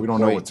at so some we don't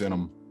point know what's in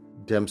them.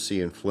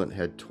 Dempsey and Flint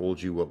had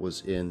told you what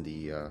was in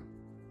the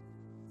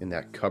in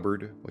that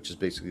cupboard, which is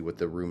basically what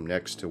the room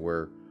next to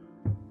where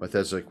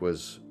Mathesic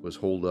was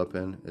holed up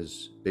in,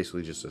 is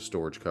basically just a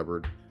storage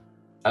cupboard.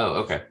 Oh,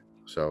 okay.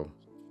 So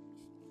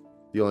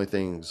the only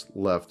things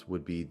left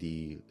would be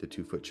the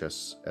 2-foot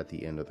chests at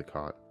the end of the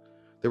cot.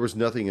 There was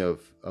nothing of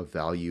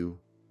value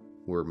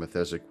where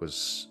Mathesic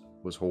was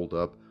holed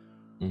up,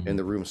 and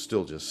the room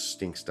still just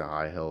stinks to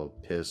high hell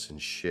of piss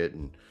and shit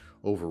and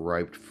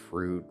overripe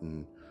fruit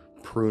and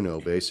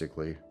pruno,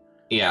 basically.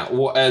 Yeah,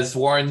 well, as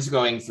Warren's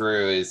going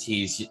through, is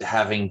he's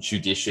having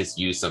judicious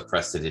use of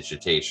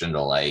prestidigitation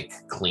to like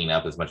clean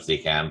up as much as he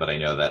can, but I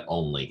know that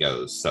only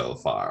goes so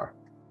far.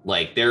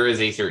 Like there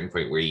is a certain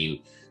point where you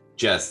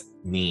just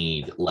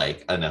need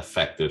like an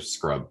effective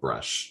scrub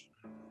brush.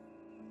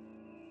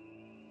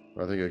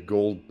 I think a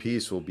gold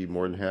piece will be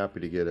more than happy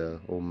to get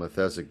a old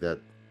Mathesic that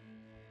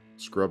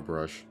scrub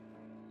brush.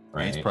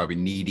 Right? He's probably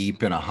knee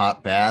deep in a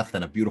hot bath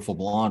and a beautiful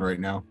blonde right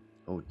now.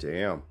 Oh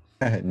damn!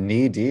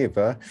 Knee deep,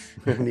 huh?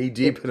 Knee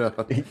deep in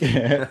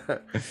a.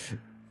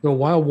 So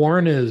while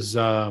Warren is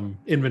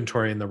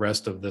inventorying the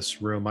rest of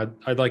this room,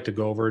 I'd like to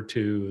go over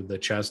to the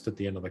chest at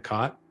the end of the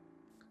cot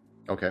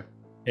Okay.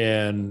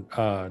 and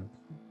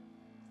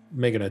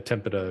make an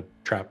attempt at a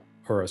trap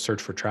or a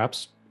search for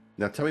traps.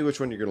 Now tell me which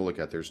one you're going to look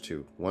at. There's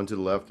two. One to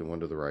the left and one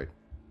to the right.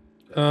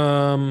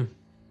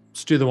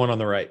 Let's do the one on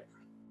the right.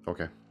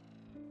 Okay.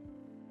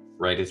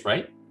 Right is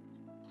right.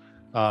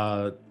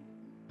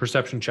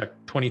 Perception check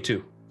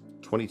 22.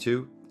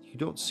 22. You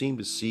don't seem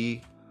to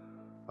see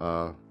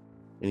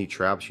any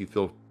traps. You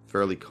feel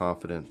fairly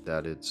confident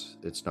that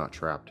it's not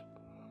trapped.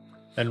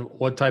 And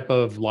what type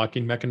of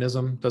locking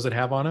mechanism does it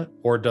have on it,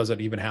 or does it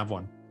even have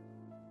one?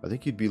 I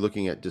think you'd be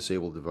looking at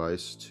disable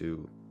device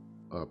to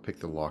pick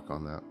the lock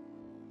on that.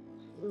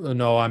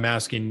 No, I'm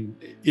asking,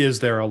 is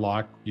there a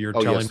lock? You're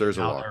Oh, telling yes, there's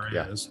me a now lock. there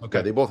Yeah. is. Okay. Okay.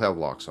 Yeah, they both have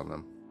locks on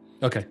them.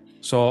 Okay.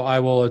 So I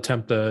will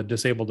attempt the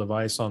disable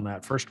device on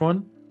that first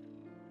one.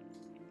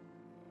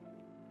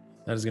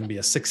 That is going to be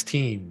a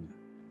 16.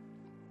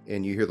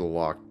 And you hear the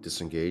lock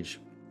disengage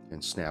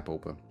and snap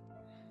open.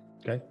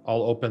 Okay.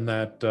 I'll open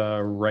that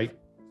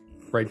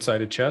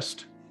right-sided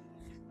chest.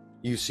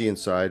 You see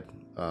inside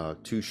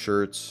 2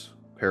 shirts,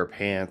 pair of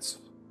pants,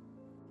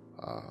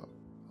 a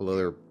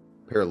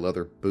pair of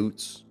leather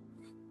boots,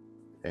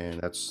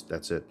 and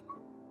that's it.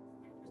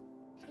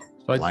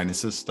 So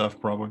Linus's stuff,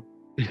 probably.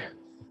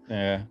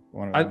 Yeah.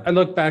 One of I them.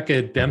 look back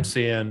at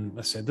Dempsey and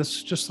I said, this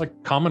is just like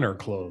commoner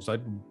clothes.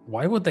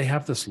 Why would they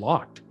have this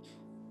locked?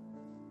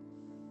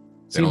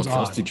 They don't Seems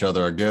trust odd. each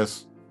other, I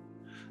guess.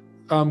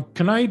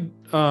 Can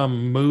I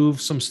move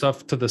some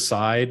stuff to the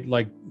side,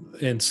 like,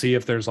 and see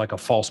if there's like a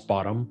false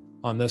bottom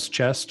on this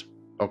chest?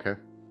 Okay.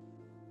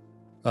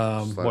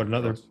 Slide What,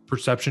 another across.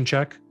 perception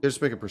check? Yeah,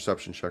 just make a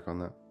perception check on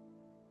that.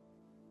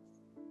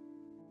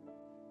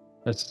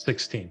 That's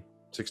 16.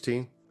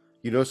 16.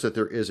 You notice that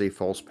there is a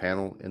false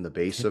panel in the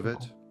base of it.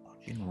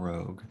 Fucking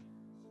rogue.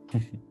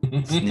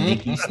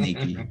 Sneaky,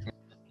 sneaky.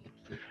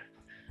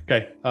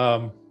 Okay.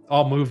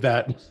 I'll move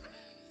that.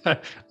 I'm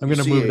going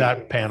to see move a-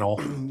 that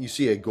panel. You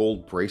see a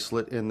gold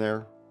bracelet in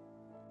there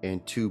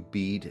and 2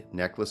 bead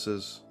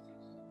necklaces.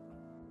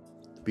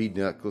 The bead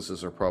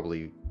necklaces are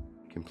probably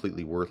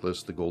completely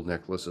worthless. The gold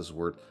necklace is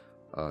worth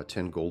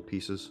 10 gold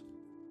pieces.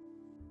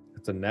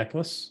 It's a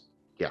necklace.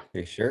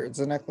 You sure it's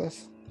a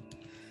necklace?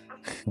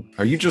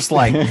 Are you just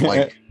like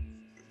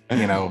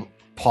you know,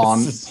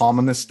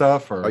 palming this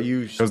stuff, or Are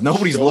you? 'Cause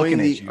nobody's showing looking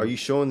at the, you. Are you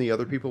showing the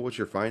other people what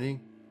you're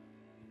finding?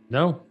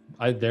 No,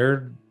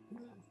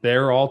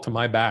 they're all to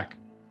my back.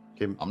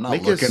 Okay, I'm not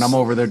make looking. A, I'm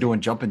over there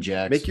doing jumping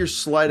jacks. Make your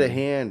sleight of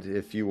hand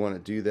if you want to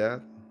do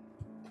that.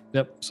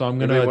 Yep. So I'm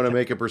You going may want to to.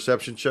 make a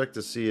perception check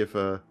to see if. I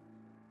mean,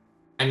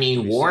 Let me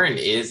see. Warren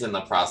is in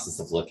the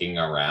process of looking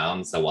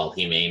around, so while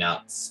he may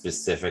not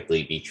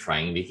specifically be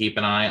trying to keep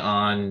an eye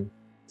on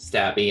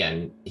Stabby,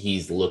 and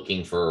he's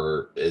looking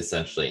for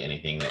essentially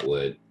anything that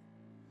would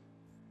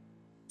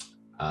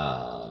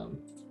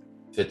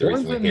fit the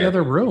Warren's reason we're in the here.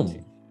 other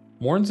room.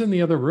 Warren's in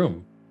the other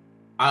room.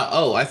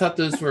 Oh, I thought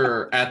those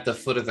were at the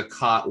foot of the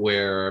cot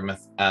where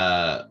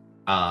No,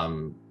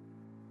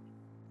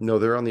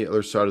 they're on the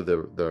other side of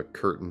the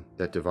curtain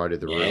that divided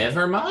the room.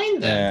 never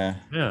mind then.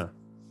 Yeah.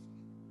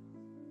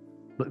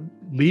 Yeah.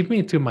 Leave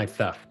me to my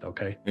theft,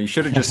 okay? You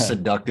should have just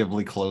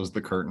seductively closed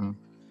the curtain.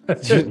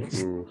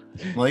 Ooh.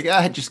 Like,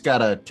 I just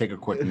gotta take a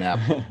quick nap.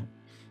 All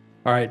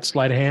right,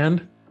 sleight of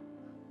hand.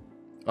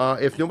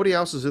 If nobody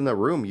else is in that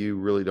room, you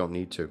really don't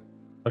need to.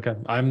 Okay,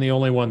 I'm the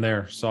only one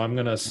there, so I'm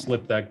gonna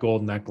slip that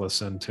gold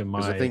necklace into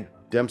Because my. I think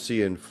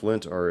Dempsey and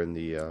Flint are in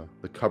the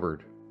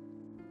cupboard.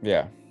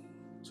 Yeah.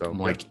 So I'm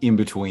like in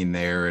between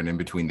there and in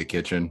between the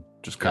kitchen,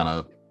 just kind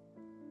of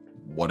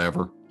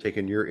whatever.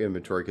 taking your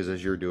inventory, because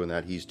as you're doing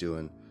that, he's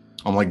doing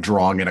I'm like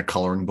drawing in a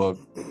coloring book.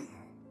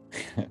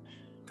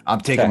 I'm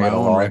taking my Tagging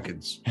own along.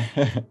 records.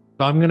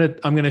 So I'm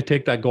gonna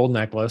take that gold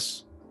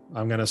necklace.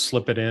 I'm gonna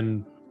slip it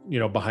in,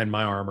 behind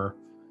my armor,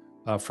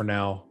 for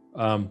now.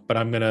 But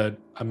I'm gonna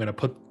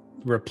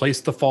replace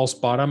the false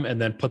bottom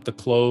and then put the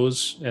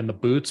clothes and the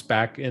boots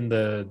back in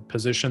the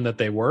position that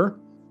they were.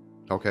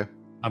 Okay.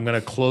 I'm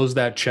gonna close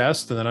that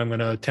chest and then I'm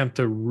gonna attempt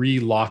to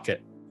re-lock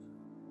it.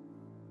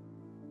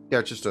 Yeah,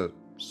 it's just a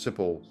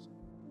simple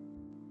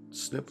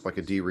snip, like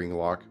a D-ring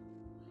lock.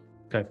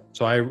 Okay,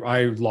 so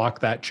I lock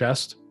that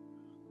chest,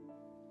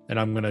 and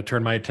I'm gonna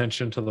turn my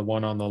attention to the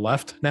one on the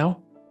left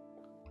now.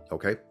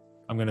 Okay.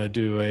 I'm gonna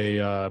do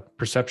a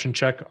perception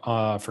check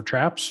for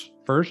traps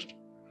first.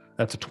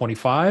 That's a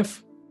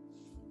 25.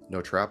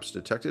 No traps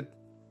detected.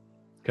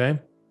 Okay.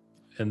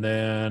 And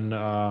then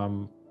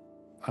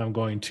I'm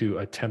going to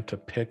attempt to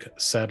pick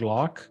said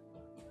lock.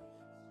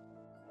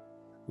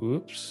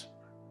 Oops.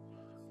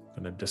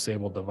 I'm going to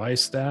disable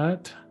device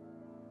that.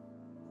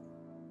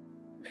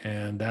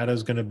 And that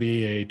is going to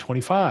be a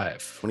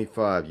 25.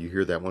 25. You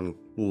hear that one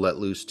let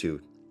loose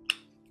too.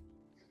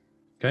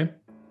 Okay.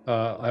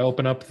 I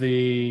open up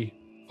the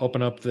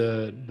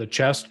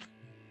chest.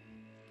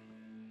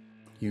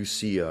 You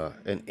see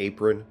an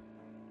apron,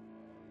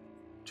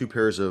 2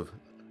 pairs of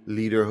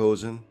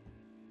lederhosen,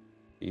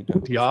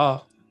 Yeah.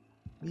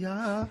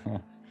 yeah,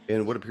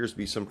 and what appears to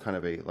be some kind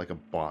of a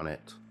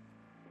bonnet.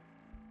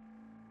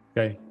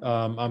 Okay.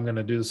 I'm going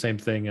to do the same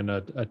thing and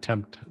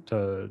attempt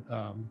to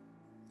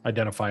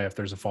identify if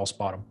there's a false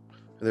bottom.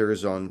 There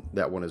is on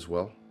that one as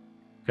well.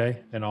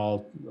 Okay. And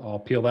I'll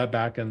peel that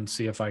back and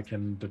see if I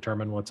can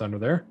determine what's under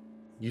there.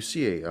 You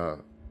see a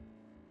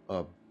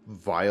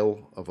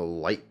vial of a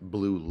light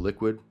blue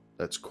liquid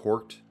that's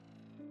corked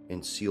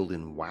and sealed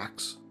in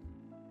wax,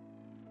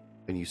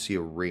 and you see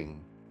a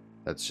ring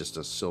that's just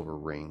a silver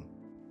ring.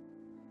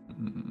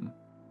 Mm.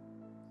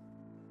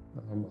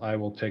 I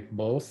will take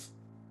both.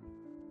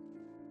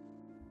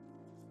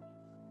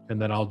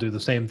 And then I'll do the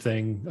same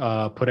thing,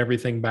 put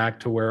everything back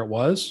to where it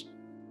was.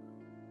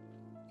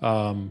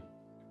 So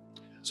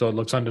it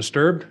looks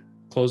undisturbed,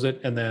 close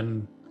it, and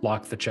then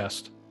lock the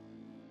chest.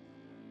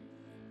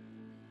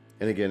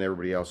 And again,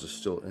 everybody else is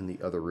still in the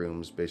other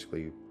rooms,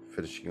 basically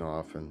finishing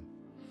off. And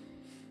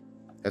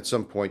at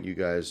some point, you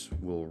guys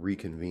will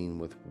reconvene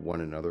with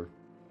one another.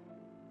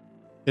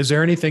 Is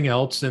there anything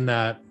else in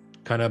that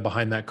kind of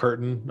behind that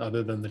curtain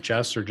other than the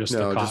chest, or just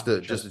No, the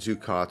cot? just the 2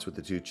 cots with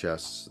the 2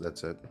 chests.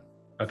 That's it.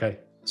 Okay.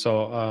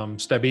 So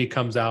Stebby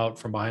comes out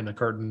from behind the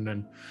curtain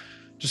and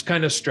just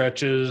kind of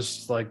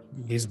stretches like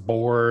he's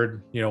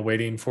bored,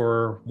 waiting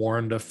for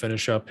Warren to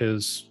finish up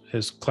his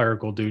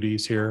clerical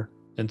duties here,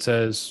 and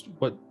says,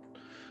 "What,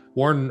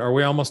 Warren, are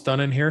we almost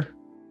done in here?"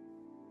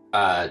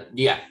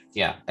 Yeah,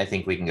 I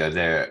think we can go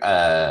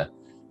there.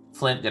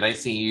 Flint, did I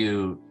see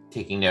you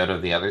taking note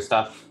of the other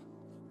stuff?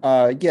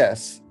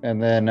 Yes.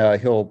 And then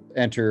he'll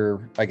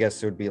enter, I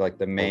guess it would be like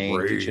the main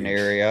kitchen rage.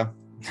 area.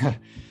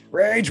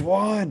 Rage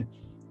 1.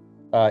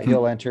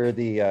 He'll enter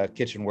the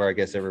kitchen where I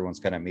guess everyone's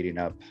kind of meeting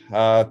up.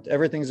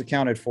 Everything's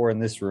accounted for in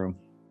this room.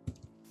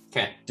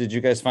 Okay. Did you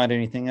guys find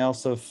anything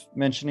else of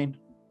mentioning?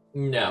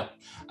 No.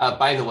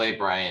 By the way,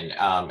 Brian,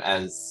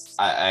 as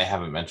I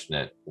haven't mentioned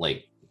it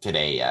like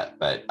today yet,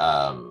 but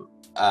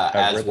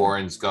as rhythm.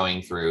 Warren's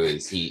going through,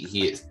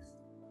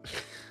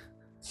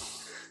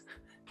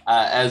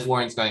 as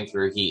Warren's going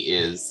through, he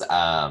is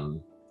I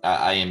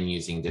am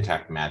using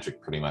detect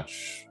magic pretty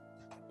much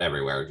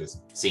everywhere,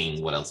 just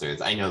seeing what else there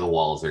is. I know the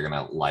walls are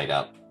gonna light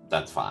up,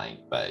 that's fine,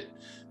 but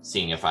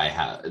seeing if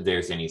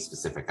there's any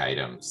specific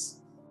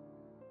items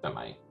that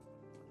might.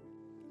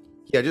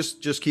 Yeah,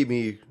 just keep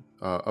me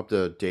up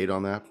to date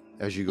on that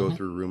as you go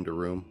through room to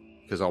room,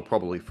 because I'll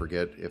probably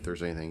forget if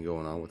there's anything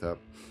going on with that.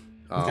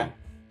 Okay.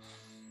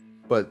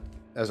 But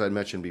as I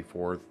mentioned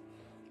before,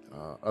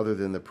 other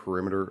than the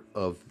perimeter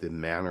of the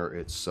manor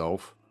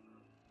itself,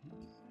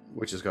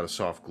 which has got a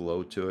soft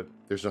glow to it,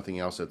 there's nothing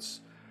else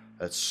that's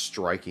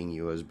striking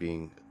you as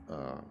being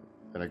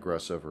an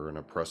aggressive or an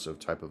oppressive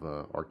type of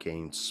a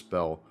arcane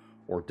spell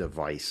or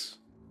device.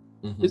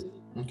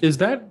 Mm-hmm. Is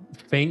that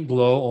faint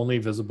glow only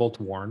visible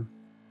to Warren?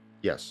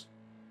 Yes.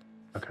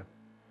 Okay.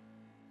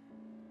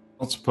 I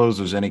don't suppose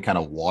there's any kind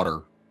of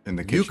water in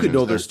the kitchen. You could is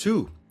know there? this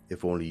too,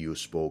 if only you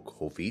spoke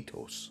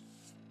Jovitos.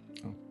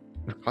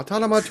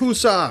 Hatana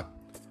Matusa!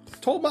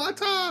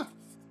 Tomata!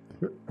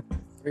 What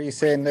are you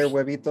saying there,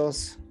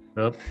 huevitos?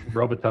 Nope.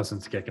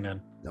 Robitussin's kicking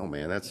in. No,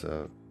 man, that's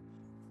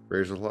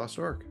Raiders of the Lost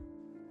Ark.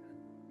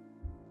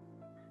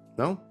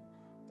 No?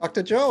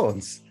 Dr.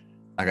 Jones.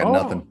 I got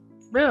nothing.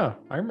 Yeah,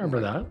 I remember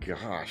that.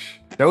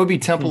 Gosh. That would be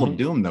Temple Mhm. of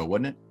Doom, though,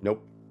 wouldn't it?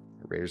 Nope.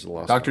 Raiders of the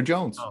Lost Dr. Ark.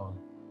 Jones. Oh.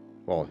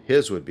 Well,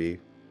 his would be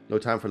No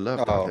Time for Love,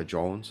 Oh. Dr.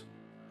 Jones.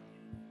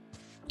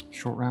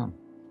 Short round.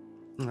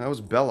 That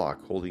was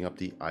Belloc holding up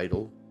the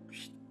idol.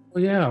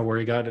 Well, yeah, where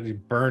he got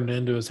it burned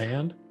into his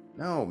hand.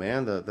 No,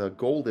 man, the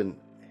golden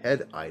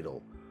head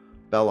idol.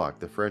 Belloc,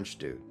 the French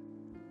dude.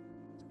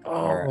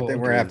 All right, I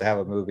think we're going to have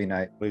a movie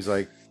night. He's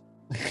like,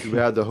 too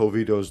bad the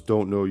Jovitos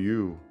don't know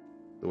you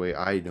the way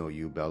I know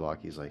you, Belloc.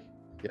 He's like,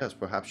 Yes,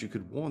 perhaps you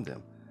could warn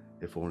them.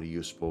 If only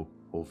you spoke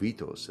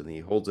Ovitos. And he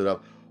holds it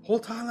up.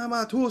 Hotana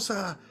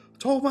Matusa!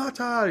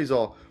 Tomata! He's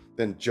all.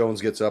 Then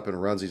Jones gets up and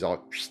runs. He's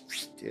all.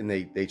 And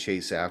they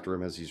chase after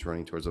him as he's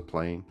running towards the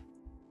plane.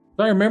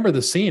 I remember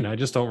the scene. I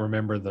just don't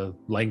remember the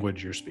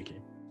language you're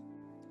speaking.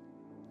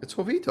 It's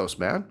Ovitos,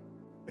 man.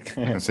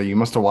 And so you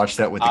must have watched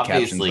that with the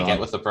captions Obviously, on. get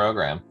with the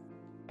program.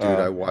 Dude,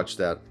 I watched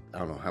that I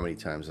don't know how many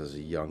times as a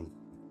young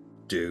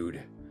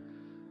dude.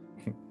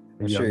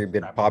 I'm sure you've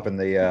been popping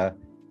the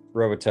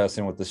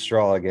Robitussin with the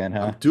straw again,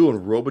 huh? I'm doing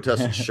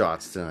Robitussin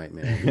shots tonight,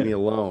 man. Leave me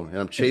alone. And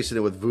I'm chasing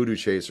it with voodoo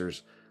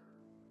chasers.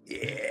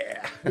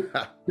 Yeah.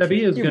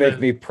 Stebby is You gonna make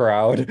me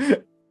proud.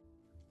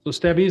 so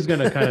Stebby is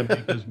gonna kind of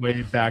make his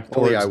way back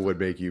towards. Only I would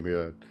make you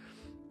mad.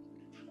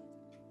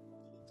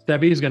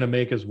 Stebby is gonna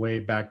make his way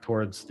back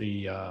towards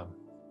the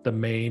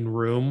main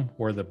room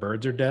where the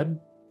birds are dead,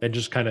 and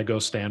just kind of go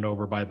stand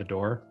over by the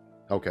door,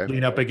 Okay.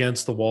 lean up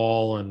against the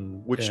wall,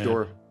 and Which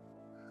door?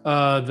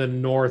 The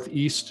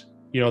northeast.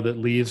 That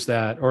leaves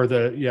that, or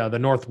the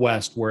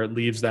northwest where it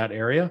leaves that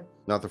area.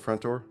 Not the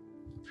front door?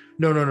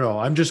 No.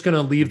 I'm just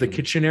gonna leave the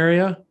kitchen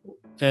area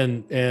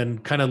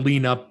and kind of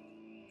lean up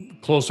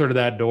closer to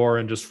that door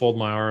and just fold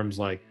my arms,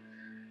 like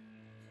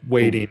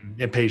waiting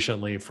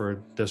impatiently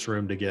for this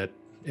room to get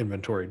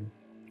inventoried.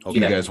 Do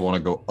you guys want to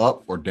go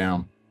up or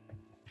down?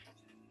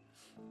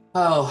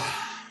 Oh,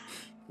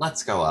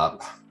 let's go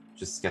up.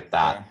 Just get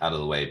that out of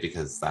the way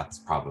because that's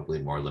probably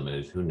more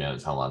limited. Who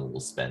knows how long we'll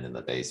spend in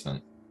the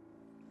basement.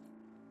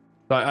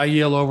 So I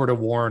yell over to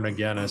Warren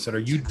again. I said, "Are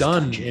you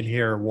done in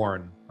here,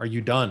 Warren? Are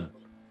you done?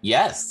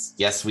 Yes,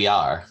 we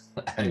are.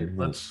 And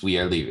Let's- we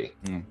are leaving.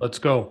 Let's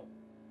go."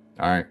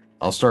 All right.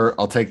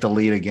 I'll take the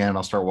lead again.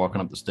 I'll start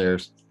walking up the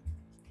stairs.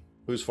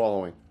 Who's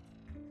following?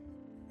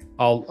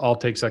 I'll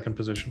take second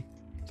position.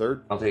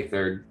 Third? I'll take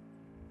third.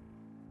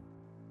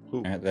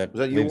 Who? That Was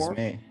that you, leaves Warren?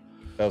 me.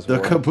 That was The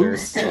Warren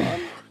caboose.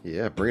 third.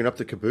 Yeah, bringing up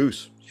the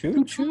caboose.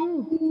 Choo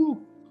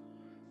choo.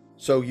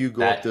 So you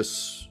go up That-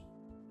 this.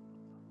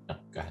 Oh,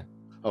 go ahead.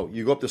 Oh,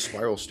 you go up this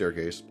spiral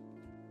staircase.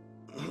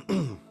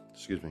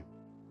 Excuse me.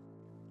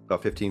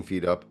 About 15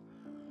 feet up.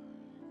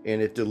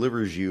 And it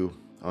delivers you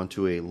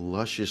onto a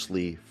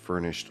lusciously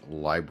furnished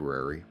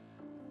library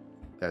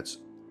that's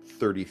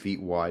 30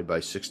 feet wide by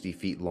 60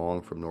 feet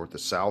long from north to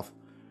south,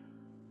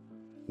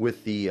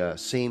 with the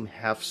same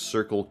half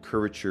circle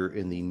curvature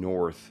in the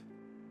north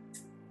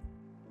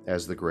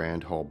as the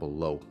grand hall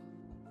below.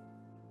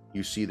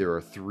 You see there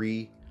are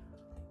 3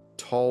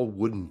 tall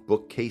wooden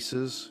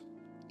bookcases,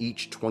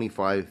 each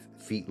 25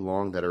 feet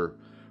long, that are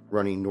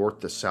running north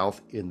to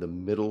south in the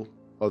middle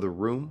of the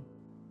room,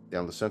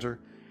 down the center.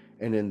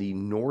 And in the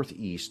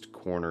northeast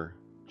corner,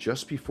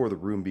 just before the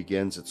room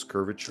begins its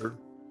curvature,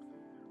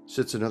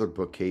 sits another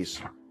bookcase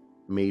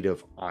made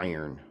of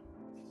iron.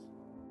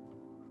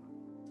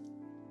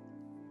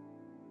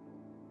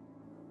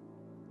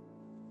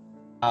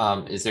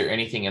 Is there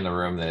anything in the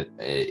room that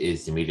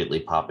is immediately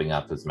popping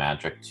up as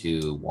magic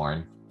to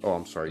Warren? Oh,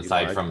 I'm sorry.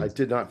 Aside from- I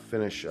did not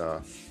finish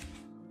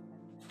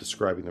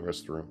describing the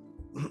rest of the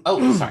room.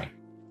 Oh, sorry.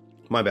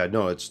 My bad.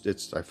 No,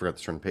 it's. I forgot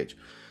to turn the page.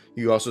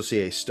 You also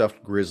see a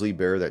stuffed grizzly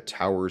bear that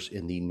towers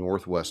in the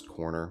northwest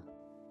corner,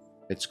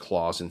 its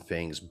claws and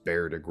fangs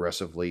bared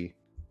aggressively.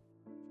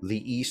 The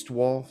east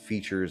wall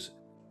features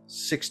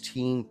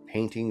 16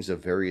 paintings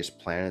of various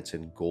planets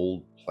in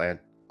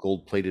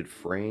gold-plated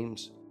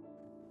frames.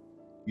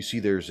 You see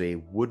there's a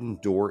wooden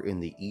door in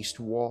the east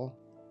wall,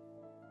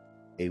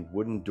 a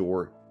wooden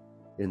door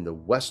in the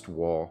west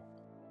wall,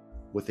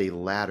 with a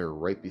ladder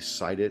right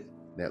beside it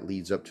that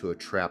leads up to a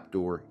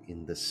trapdoor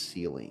in the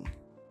ceiling.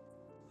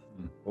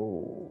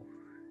 Oh.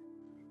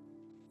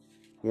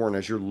 Warren,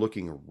 as you're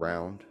looking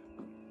around,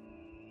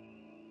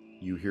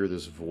 you hear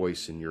this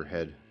voice in your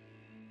head.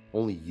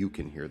 Only you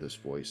can hear this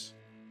voice.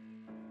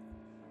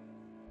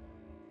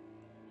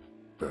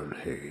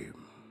 Belhaim,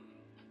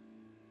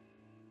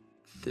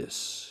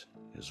 this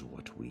is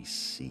what we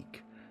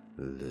seek.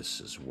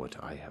 This is what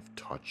I have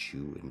taught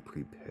you and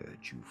prepared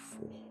you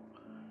for.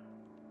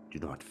 Do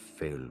not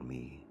fail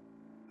me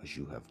as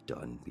you have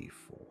done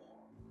before.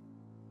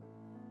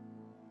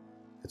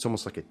 It's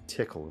almost like a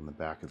tickle in the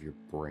back of your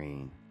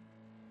brain.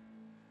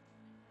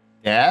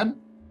 Dad?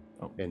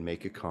 And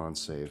make a con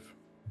save.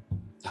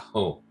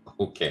 Oh,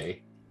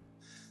 okay.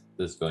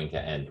 This is going to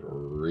end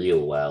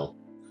real well.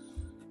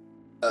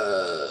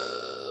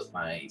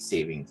 My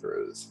saving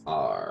throws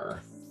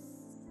are...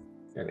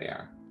 There they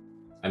are.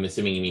 I'm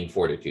assuming you mean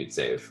fortitude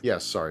save.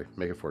 Yes, sorry.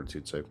 Make a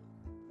fortitude save.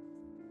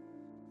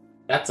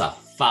 That's a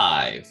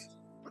 5.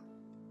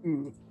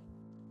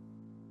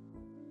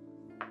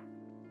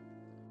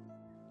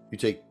 You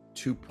take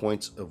 2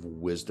 points of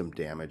wisdom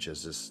damage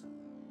as this,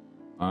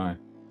 All right.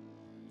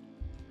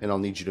 and I'll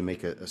need you to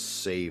make a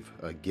save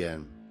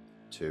again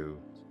to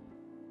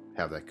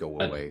have that go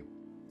away.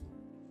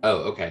 Oh,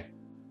 okay.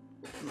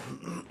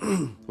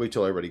 Wait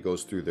till everybody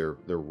goes through their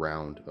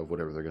round of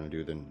whatever they're going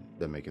to do,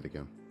 then make it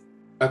again.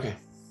 Okay.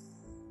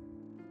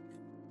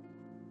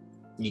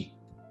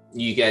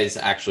 You guys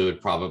actually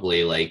would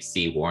probably like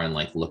see Warren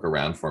like look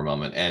around for a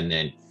moment and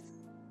then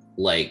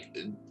like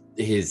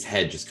his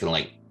head just kind of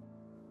like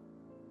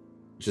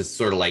just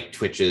sort of like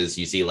twitches.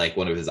 You see like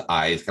one of his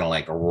eyes kind of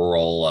like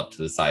roll up to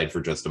the side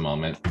for just a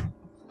moment.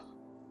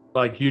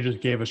 Like you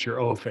just gave us your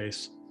O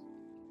face.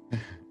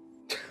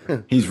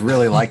 He's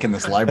really liking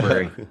this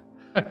library.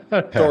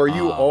 So are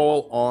you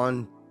all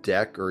on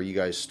deck, or are you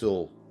guys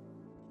still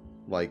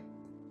like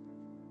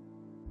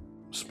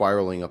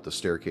spiraling up the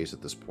staircase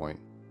at this point?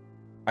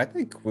 I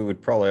think we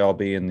would probably all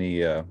be in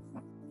the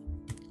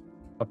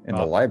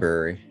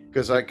library.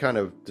 Because I kind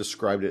of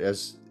described it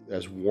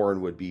as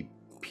Warren would be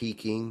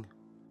peeking,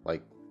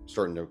 like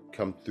starting to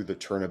come through the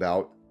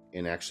turnabout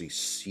and actually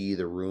see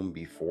the room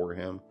before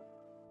him.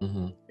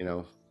 Mm-hmm. You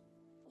know,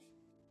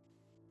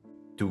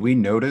 Do we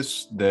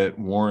notice that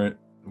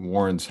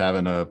Warren's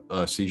having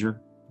a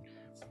seizure?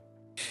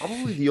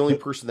 probably the only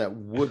person that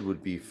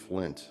would be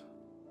Flint,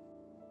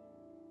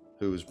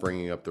 who was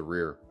bringing up the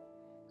rear.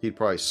 He'd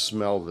probably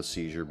smell the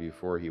seizure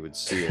before he would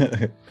see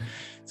it.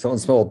 Someone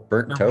smelled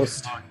burnt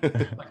toast.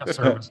 Like a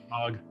service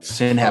dog.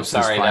 Synapses I'm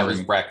sorry, that was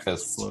firing.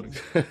 breakfast.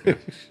 Exploding.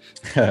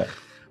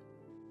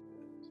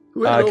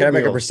 Who had Can I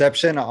make a oatmeal?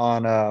 perception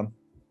on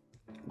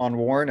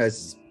Warren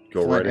as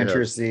Go Flint right ahead.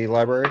 enters the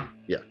library?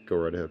 Yeah, go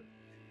right ahead.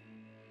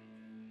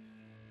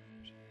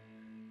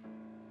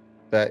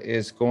 That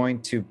is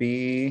going to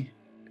be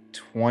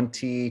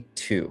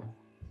 22.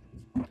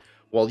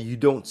 While you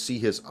don't see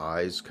his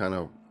eyes kind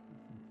of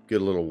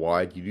get a little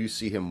wide, you do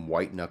see him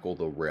white knuckle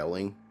the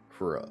railing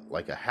for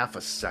like a half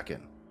a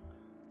second,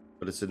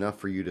 but it's enough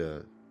for you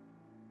to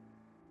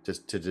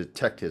just to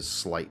detect his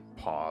slight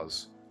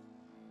pause.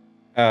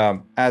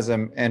 As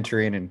I'm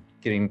entering and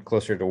getting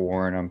closer to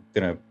Warren, I'm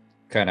gonna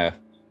kind of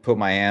put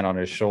my hand on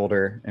his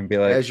shoulder and be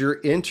like, As you're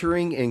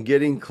entering and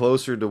getting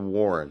closer to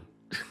Warren,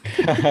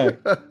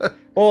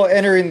 well,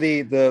 entering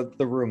the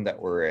room that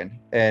we're in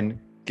and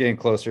getting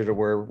closer to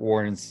where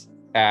Warren's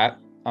at,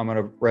 I'm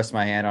gonna rest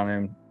my hand on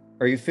him.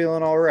 Are you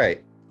feeling all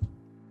right?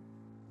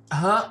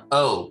 Huh?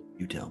 Oh,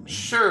 You tell me.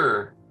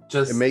 sure.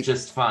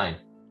 Just fine.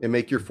 and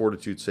make your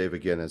fortitude save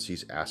again as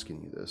he's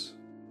asking you this.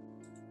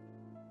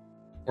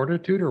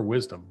 Fortitude or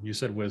wisdom? You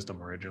said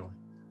wisdom originally.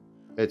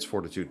 It's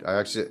fortitude.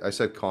 I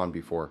said con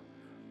before,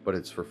 but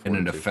it's for And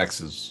fortitude. it affects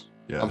his.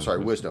 Yeah, I'm sorry,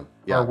 his wisdom.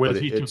 Yeah, wis-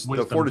 but he took it's the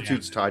wisdom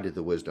fortitude's damage. tied to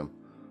the wisdom.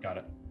 Got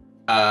it.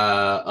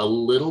 A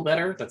little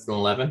better. That's an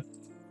 11.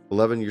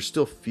 11, you're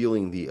still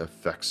feeling the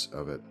effects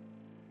of it.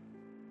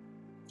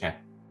 Okay.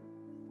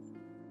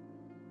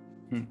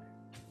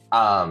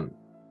 Hmm.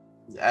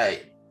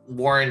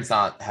 Warren's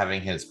not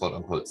having his quote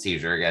unquote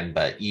seizure again,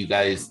 but you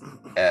guys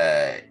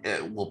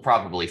will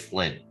probably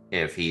Flint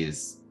if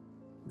he's,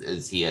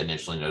 as he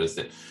initially noticed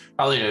it,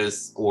 probably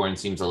notice Warren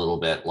seems a little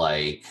bit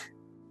like,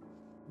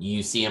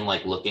 you see him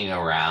like looking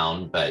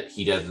around, but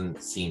he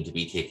doesn't seem to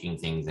be taking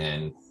things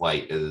in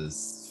quite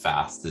as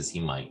fast as he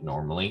might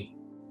normally.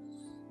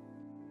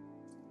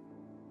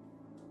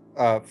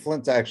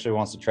 Flint actually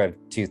wants to try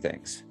two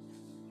things.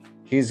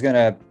 He's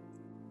gonna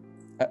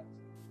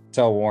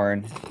tell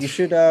Warren, you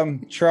should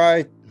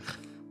try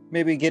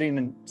maybe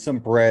getting some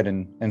bread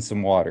and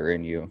some water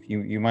in you.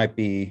 You might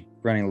be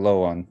running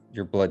low on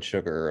your blood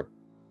sugar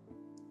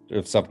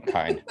of some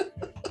kind.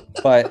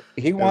 But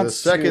he And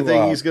wants the second to,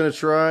 thing he's going to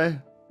try.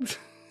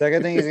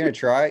 second thing he's gonna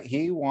try,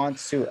 he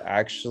wants to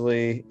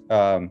actually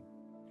kind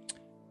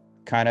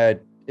of,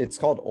 it's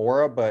called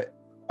aura, but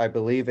I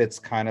believe it's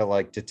kind of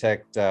like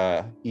detect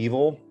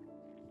evil.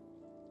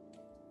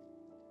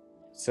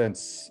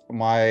 Since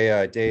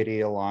my deity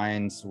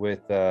aligns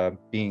with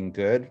being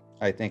good,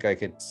 I think I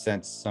could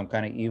sense some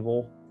kind of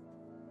evil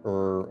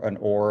or an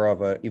aura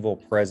of an evil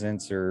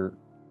presence or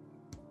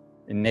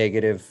a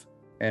negative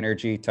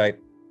energy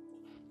type.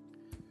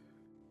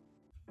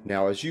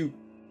 Now, as you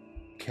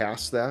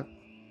cast that,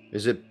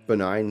 is it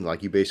benign?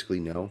 Like you basically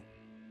know?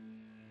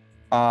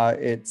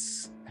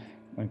 It's,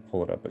 let me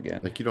pull it up again.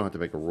 Like you don't have to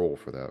make a roll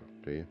for that,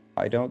 do you?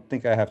 I don't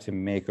think I have to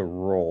make a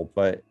roll,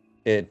 but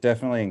it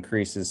definitely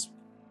increases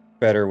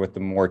better with the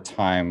more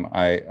time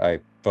I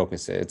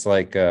focus it. It's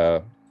like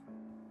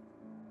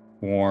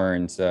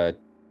Warren's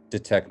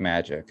detect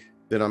magic.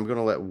 Then I'm going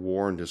to let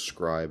Warren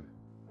describe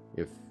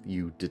if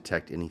you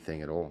detect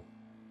anything at all.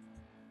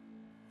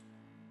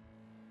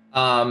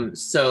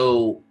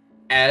 So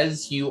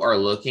as you are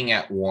looking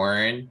at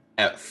Warren,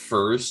 at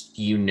first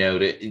you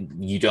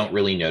don't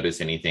really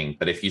notice anything,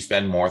 but if you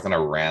spend more than a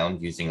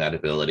round using that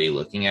ability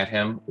looking at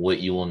him, what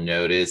you will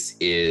notice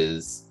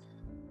is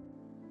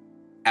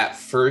at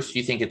first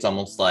you think it's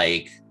almost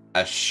like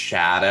a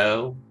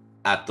shadow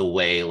at the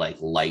way like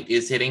light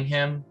is hitting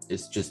him.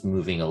 It's just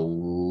moving a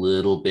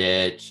little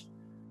bit,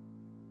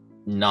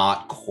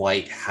 not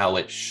quite how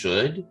it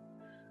should.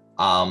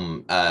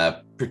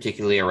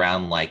 Particularly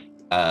around like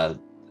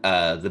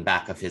the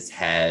back of his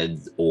head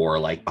or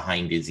like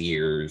behind his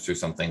ears or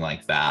something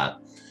like that.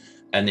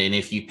 And then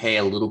if you pay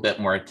a little bit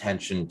more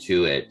attention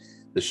to it,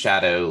 the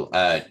shadow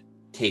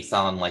takes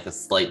on like a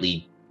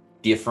slightly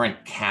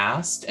different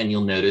cast, and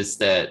you'll notice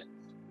that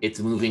it's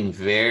moving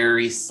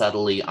very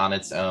subtly on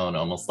its own,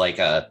 almost like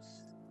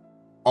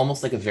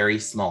almost like a very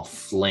small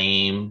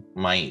flame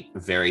might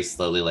very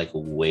slowly like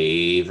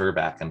waver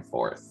back and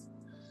forth.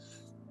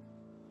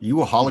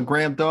 You a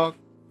hologram dog?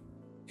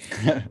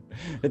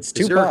 It's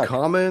Is there a Tupac.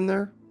 comma in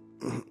there?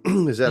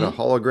 Is that a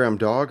hologram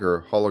dog or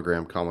a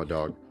hologram comma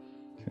dog?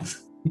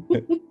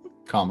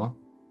 Comma.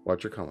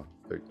 Watch your comma.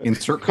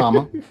 Insert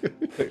comma.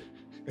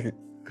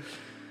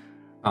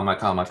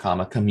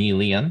 Comma,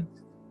 chameleon.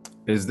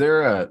 Is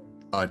there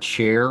a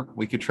chair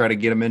we could try to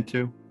get him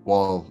into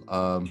while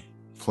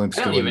Flint's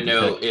I don't doing even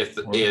know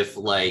detect- if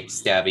like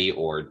Stabby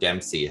or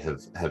Dempsey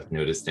have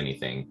noticed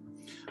anything.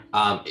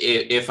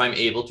 If I'm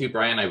able to,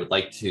 Brian, I would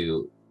like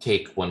to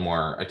take one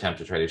more attempt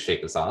to try to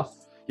shake this off.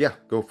 Yeah,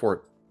 go for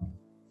it.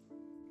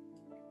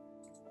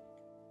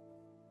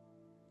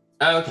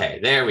 Okay,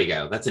 there we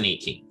go. That's an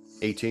 18.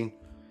 18.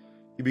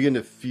 You begin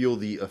to feel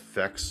the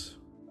effects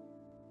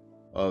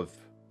of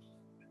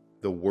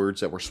the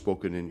words that were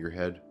spoken in your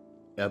head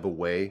ebb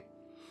away.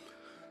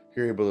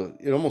 You're able to,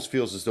 it almost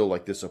feels as though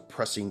like this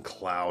oppressing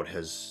cloud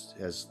has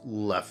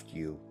left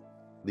you,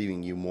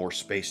 leaving you more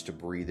space to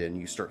breathe in.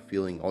 You start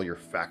feeling all your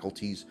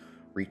faculties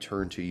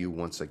return to you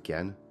once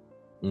again.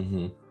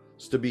 Mm-hmm.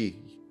 Stubby,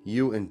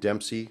 you and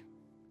Dempsey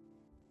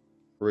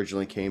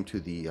originally came to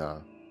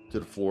the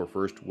floor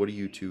first. What are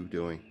you two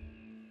doing?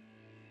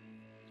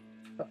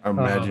 I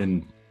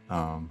imagine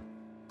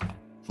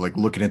like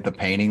looking at the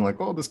painting, like,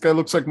 oh, this guy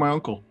looks like my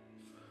uncle.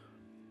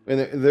 And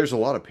there's a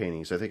lot of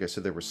paintings. I think I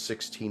said there were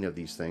 16 of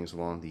these things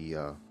along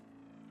the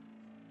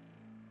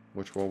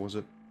which wall was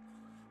it?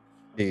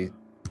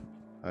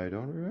 I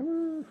don't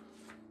remember.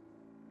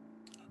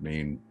 I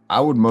mean, I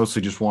would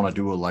mostly just want to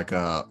do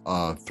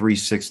a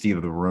 360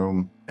 of the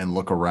room and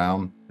look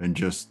around and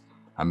just,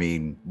 I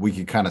mean, we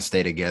could kind of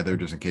stay together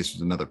just in case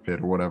there's another pit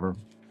or whatever.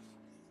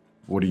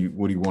 What do you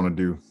want to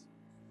do?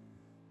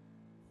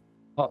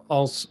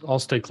 I'll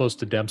stay close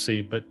to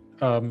Dempsey, but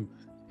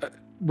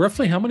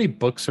roughly how many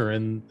books are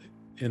in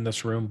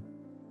this room?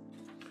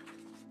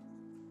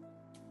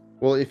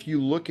 Well, if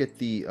you look at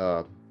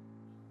the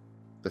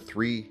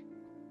three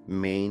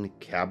main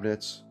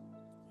cabinets,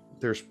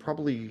 there's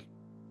probably,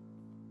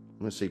 I'm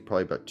going to say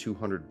probably about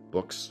 200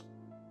 books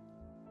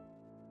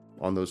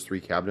on those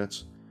three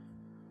cabinets.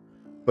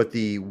 But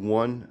the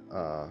one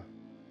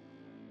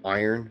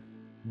iron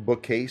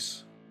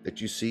bookcase that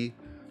you see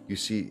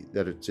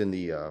that it's in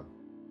the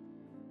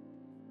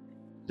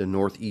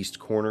northeast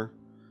corner.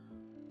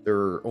 There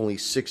are only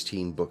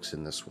 16 books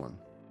in this one,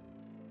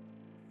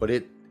 but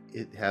it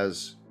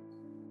has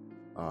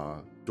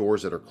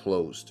doors that are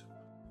closed,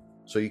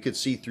 so you could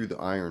see through the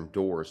iron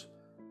doors,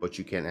 but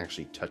you can't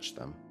actually touch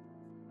them.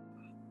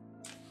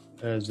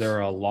 Is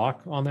there a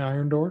lock on the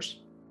iron doors?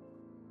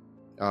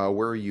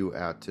 Where are you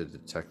at to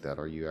detect that?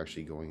 Are you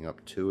actually going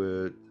up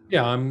to it?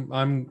 Yeah, I'm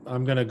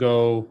gonna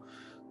go.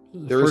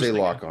 There is first a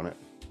thing- lock on it.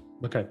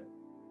 Okay.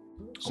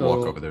 I'll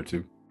walk over there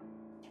too.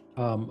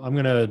 I'm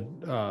gonna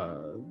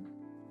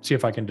see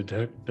if I can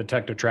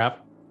detect a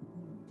trap.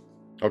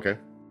 Okay. Go ahead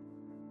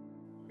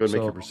and make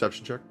So- your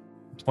perception check.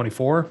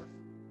 24.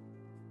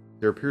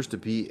 There appears to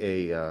be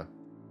a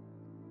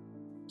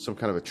some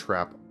kind of a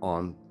trap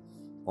on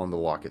the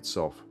lock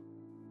itself.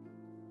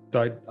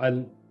 So I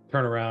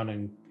turn around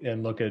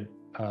and look at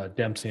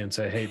Dempsey and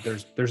say, "Hey,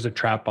 there's a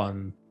trap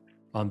on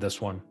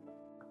this one."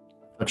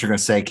 What you're gonna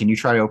say? Can you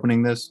try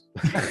opening this?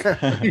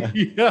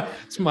 Yeah,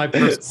 it's my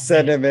personal.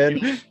 Send him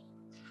in.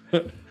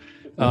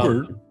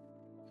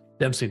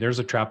 Dempsey, there's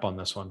a trap on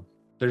this one.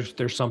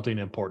 There's something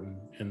important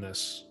in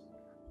this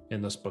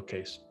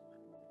bookcase.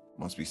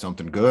 Must be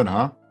something good,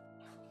 huh?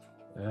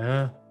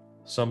 Yeah,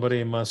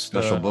 somebody must.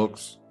 Special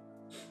books.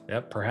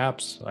 Yeah,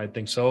 perhaps. I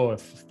think so.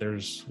 If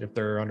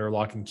they're under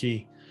lock and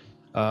key,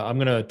 I'm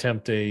gonna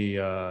attempt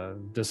a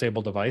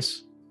disable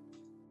device,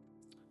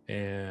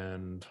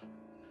 and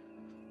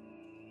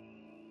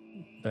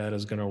that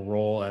is gonna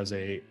roll as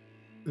a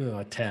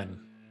 10.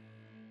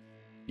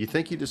 You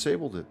think you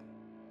disabled it?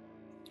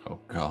 Oh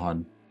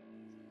God.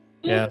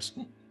 Yes.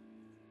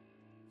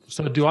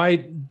 So do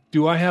I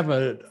have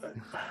a?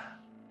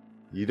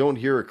 You don't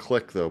hear a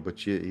click though,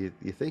 but you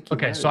think. You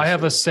Okay, might so I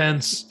have a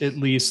disabled sense at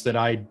least that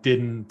I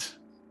didn't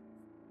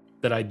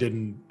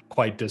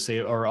quite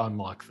disable or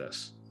unlock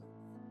this,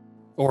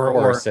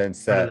 Or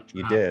since under that the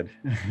you trap. did.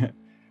 it.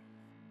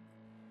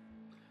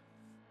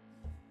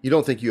 You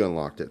don't think you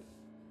unlocked it?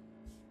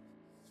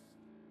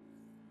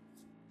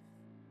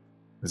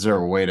 Is there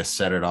a way to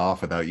set it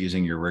off without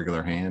using your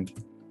regular hand?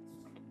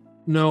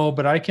 No,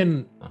 but I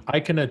can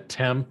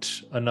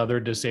attempt another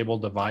disable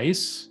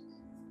device.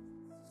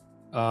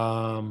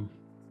 I'm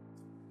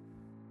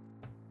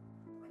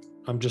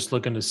just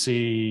looking to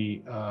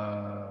see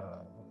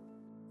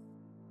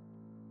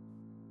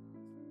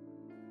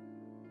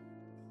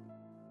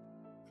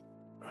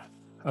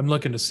I'm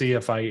looking to see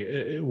if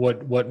I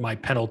what my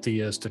penalty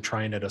is to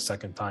trying it a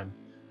second time.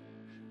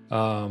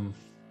 I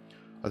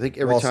think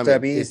every Well, time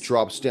Stubbies- it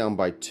drops down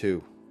by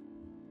 2.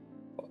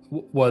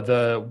 What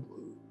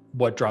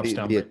drops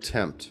down? The by two?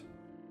 attempt.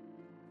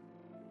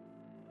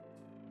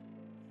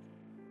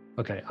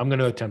 Okay, I'm going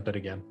to attempt it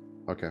again.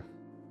 Okay.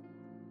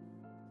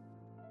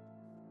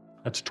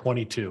 That's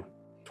 22.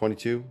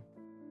 22.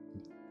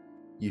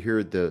 You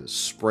hear the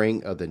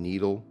spring of the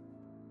needle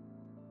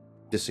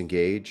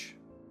disengage,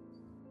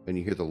 and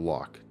you hear the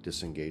lock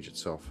disengage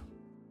itself.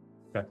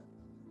 Okay.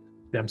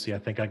 Dempsey, I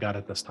think I got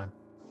it this time.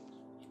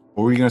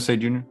 What were you gonna say,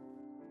 Junior?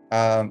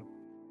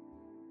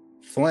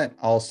 Flint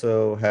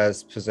also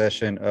has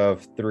possession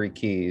of 3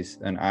 keys: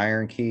 an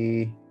iron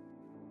key,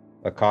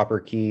 a copper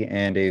key,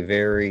 and a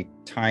very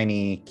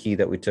tiny key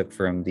that we took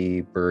from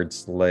the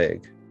bird's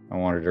leg. I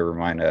wanted to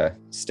remind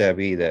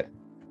Stebby that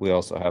we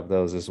also have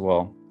those as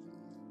well.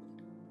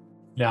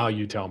 Now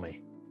you tell me.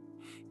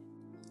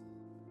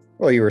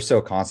 Well, you were so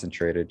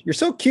concentrated. You're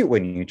so cute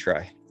when you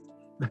try.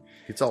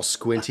 It's all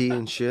squinty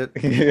and shit.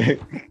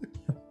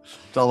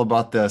 It's all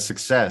about the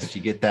success.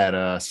 You get that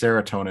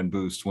serotonin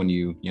boost when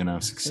you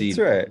succeed. That's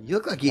right. You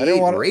look like you I didn't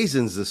ate wanna-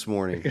 raisins this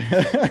morning.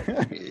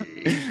 I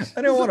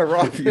didn't want to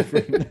rob you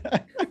from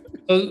that.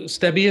 So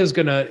Stebby is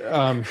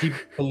gonna. He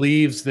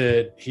believes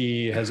that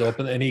he has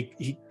opened, and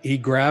he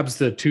grabs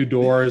the 2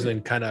 doors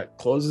and kind of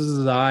closes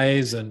his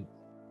eyes and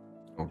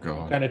Oh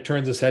god. kind of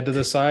turns his head to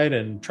the side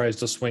and tries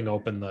to swing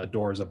open the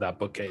doors of that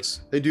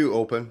bookcase. They do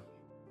open.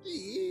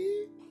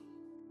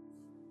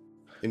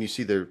 And you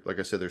see there, like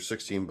I said, there's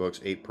 16 books,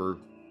 8 per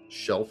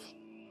shelf.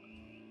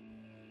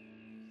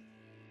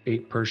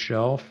 8 per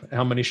shelf.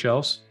 How many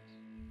shelves?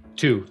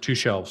 2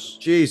 shelves.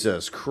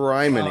 Jesus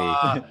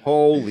criminy.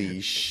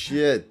 Holy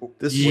shit.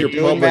 This is We're your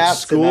doing public math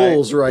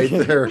schools tonight. right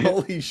there.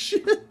 Holy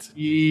shit.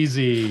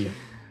 Easy.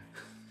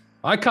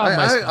 I caught I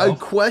myself.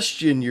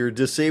 question your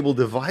disable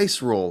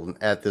device roll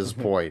at this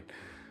point.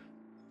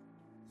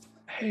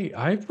 Hey,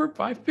 I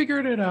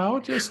figured it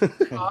out. Just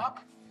stop.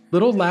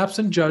 Little lapse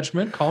in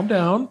judgment. Calm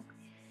down.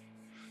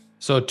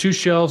 So 2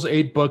 shelves,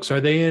 8 books.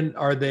 Are they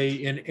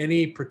in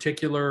any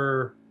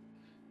particular,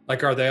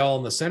 like, are they all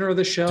in the center of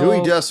the shelf?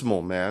 Dewey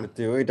Decimal, man.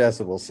 Dewey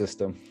Decibel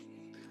System.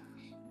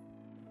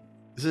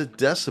 This is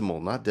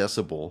decimal, not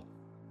decibel.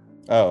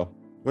 Oh,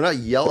 We're not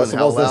yelling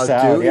Decibel's out the loud,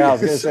 sound. Dewey. Yeah, I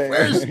was gonna say.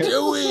 Where's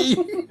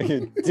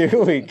Dewey?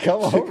 Dewey,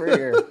 come over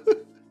here.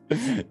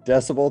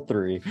 Decibel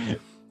 3.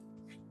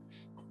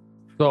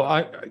 So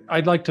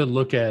I'd like to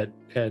look at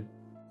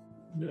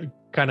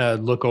kind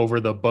of look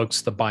over the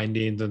books, the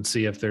bindings, and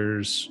see if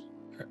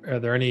are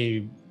there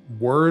any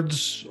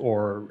words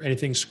or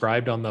anything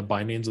scribed on the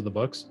bindings of the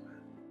books.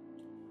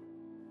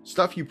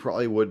 Stuff you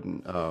probably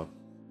wouldn't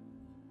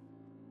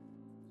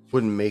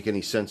make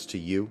any sense to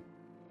you.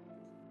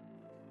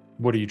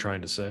 What are you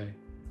trying to say?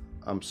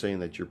 I'm saying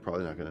that you're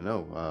probably not going to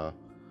know.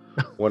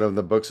 One of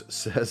the books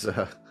says,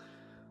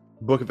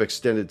 Book of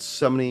Extended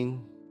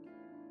Summoning,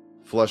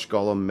 Flesh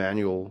Golem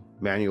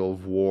Manual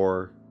of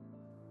War.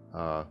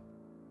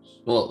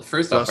 Well,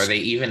 first off, Dusk are they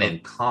even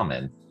in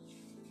common?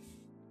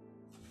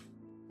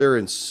 They're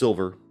in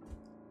silver.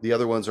 The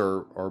other ones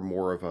are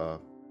more of a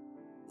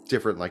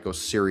different, like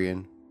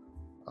Osirian,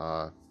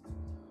 because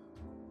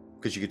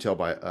you could tell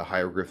by a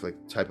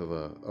hieroglyphic type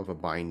of a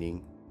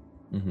binding.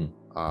 Mm-hmm.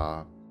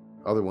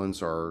 Other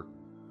ones are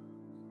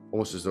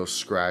almost as though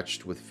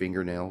scratched with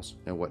fingernails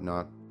and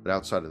whatnot. But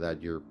outside of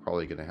that, you're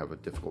probably going to have a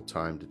difficult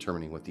time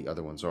determining what the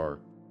other ones are.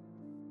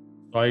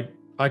 I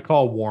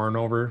call Warren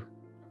over.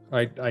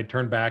 I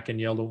turned back and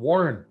yelled at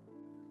Warren.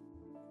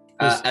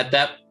 At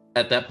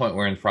that point,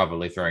 Warren's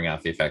probably throwing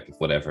off the effect of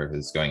whatever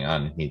is going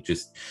on.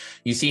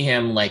 You see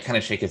him like kind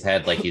of shake his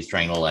head like he's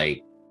trying to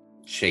like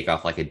shake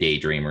off like a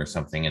daydream or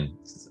something. And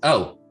says,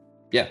 oh,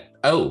 yeah.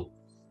 Oh,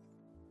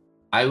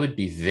 I would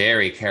be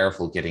very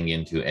careful getting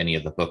into any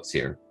of the books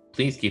here.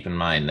 Please keep in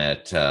mind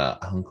that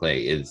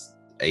Hunkley is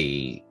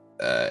a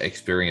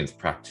experienced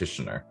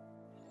practitioner.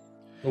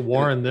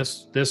 Warren,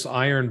 this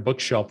iron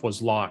bookshelf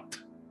was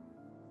locked.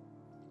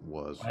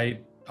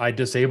 I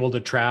disabled a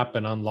trap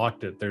and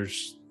unlocked it.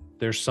 There's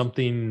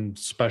something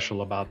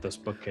special about this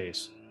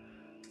bookcase.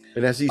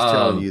 And as he's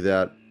telling you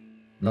that,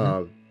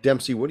 mhm.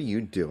 Dempsey, what are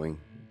you doing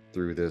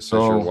through this as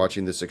So- you're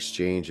watching this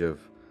exchange of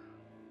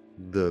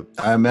the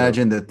I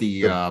imagine that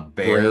the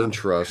bear brain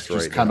trust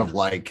just right kind now. of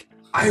like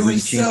I was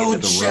reaching so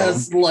into the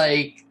just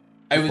like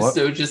I was What?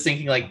 so just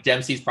thinking like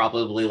Dempsey's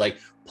probably like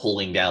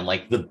pulling down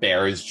like the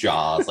bear's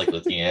jaws, like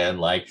looking in,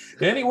 like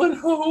anyone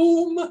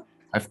home?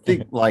 I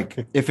think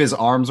like if his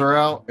arms are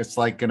out, it's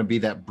like gonna be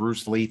that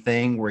Bruce Lee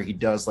thing where he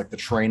does like the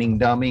training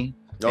dummy.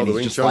 Oh, and the he's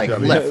Wing just Chun like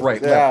dummy. left,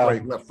 right, Yeah. left,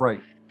 right, left,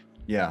 right.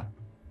 Yeah.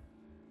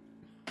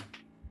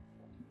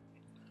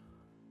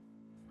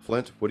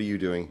 Flint, what are you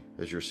doing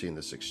as you're seeing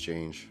this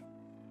exchange?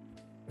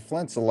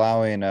 Flint's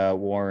allowing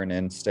Warren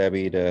and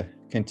Stebby to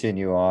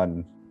continue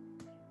on.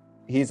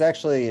 He's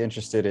actually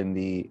interested in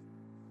the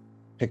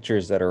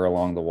pictures that are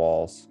along the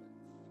walls.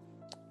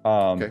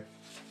 Okay.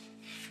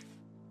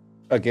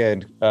 Again,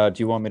 do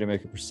you want me to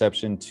make a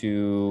perception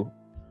to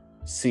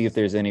see if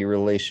there's any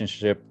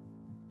relationship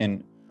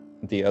in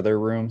the other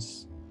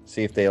rooms?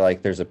 See if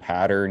there's a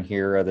pattern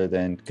here other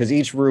than, because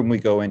each room we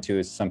go into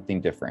is something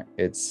different.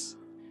 I'm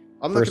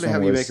not going First to have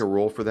one you was- make a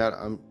roll for that.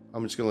 I'm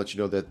just going to let you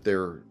know that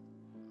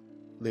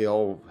they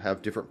all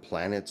have different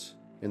planets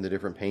in the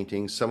different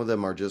paintings. Some of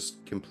them are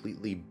just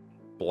completely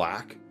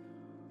black.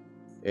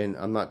 And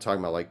I'm not talking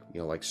about like,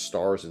 like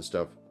stars and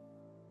stuff,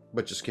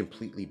 but just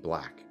completely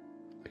black,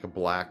 like a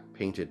black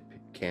painted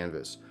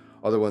canvas.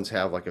 Other ones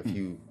have like a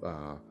few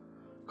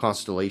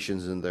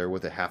constellations in there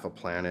with a half a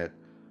planet.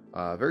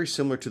 Very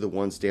similar to the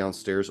ones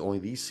downstairs, only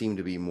these seem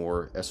to be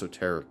more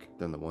esoteric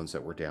than the ones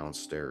that were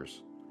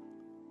downstairs.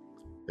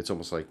 It's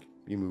almost like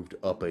you moved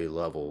up a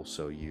level,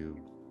 so you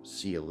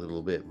see a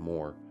little bit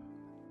more.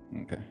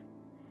 Okay.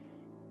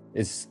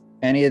 Is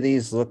any of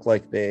these look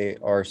like they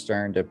are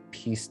starting to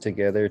piece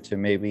together to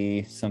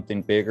maybe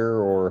something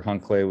bigger, or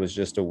Hunclay was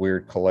just a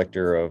weird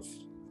collector of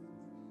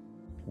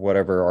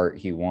whatever art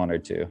he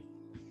wanted to?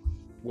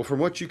 Well, from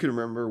what you can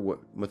remember, what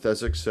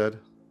Mathesic said,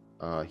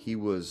 he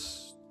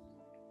was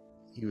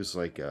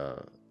like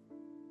a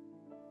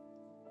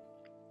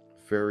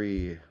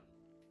very,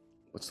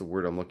 what's the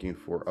word I'm looking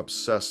for?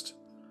 Obsessed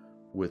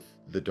with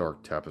the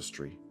Dark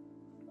Tapestry.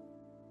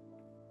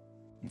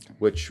 Okay.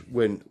 Which,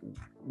 when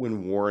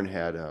Warren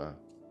had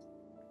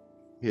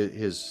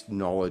his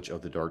knowledge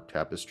of the Dark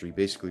Tapestry,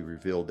 basically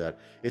revealed that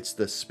it's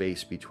the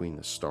space between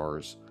the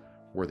stars,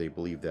 where they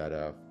believe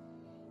that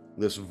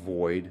this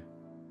void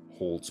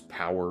holds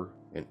power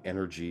and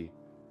energy,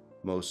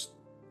 most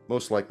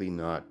likely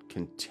not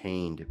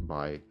contained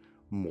by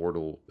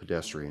mortal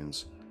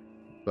pedestrians,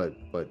 but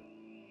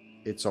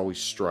it's always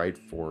strived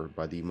for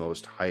by the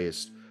most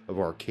highest of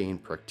arcane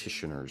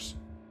practitioners,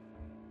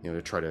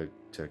 to try to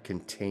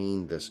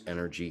contain this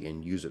energy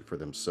and use it for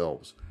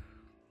themselves.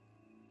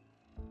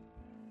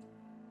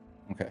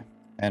 Okay.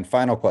 And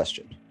final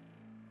question.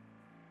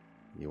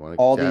 You want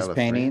All these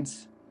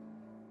paintings,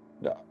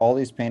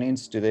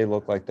 do they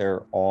look like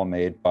they're all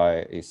made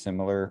by a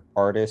similar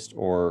artist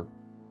or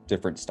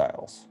different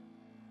styles?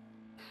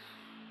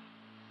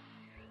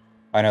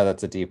 I know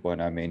that's a deep one.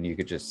 I mean, you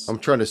could just... I'm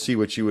trying to see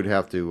what you would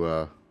have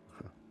to...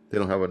 they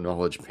don't have a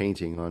knowledge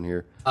painting on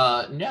here.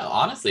 No,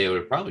 honestly, it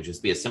would probably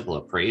just be a simple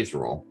appraise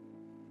roll.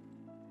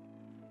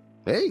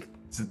 Hey,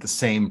 Is it the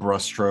same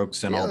brush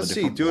strokes and all the let's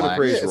see, different do an blacks?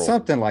 appraise Yeah, roll.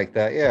 something like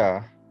that,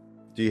 yeah.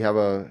 Do you have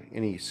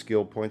any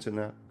skill points in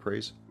that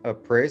appraise?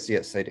 Appraise?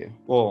 Yes, I do.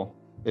 Well,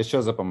 it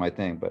shows up on my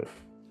thing, but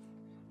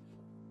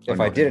if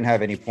no, I it didn't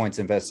have any points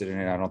invested in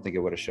it, I don't think it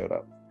would have showed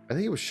up. I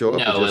think it would show up.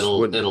 No, it just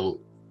wouldn't.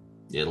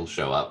 it'll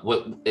show up.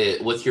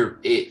 What's your?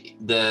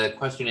 The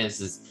question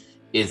is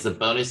the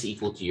bonus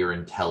equal to your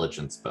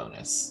intelligence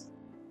bonus?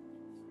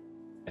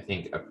 I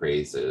think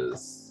appraise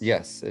is.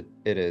 Yes, it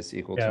is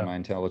equal Yeah. to my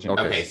intelligence.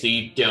 Okay. Okay, so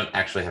you don't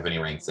actually have any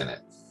ranks in it.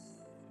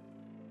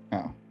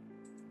 Oh,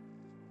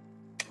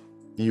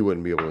 You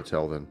wouldn't be able to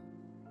tell then.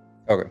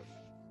 okay.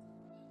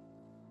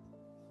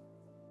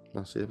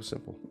 No, see, it was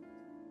simple.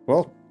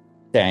 Well,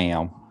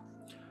 damn.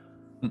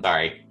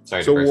 Sorry.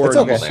 So to burst Warren, your you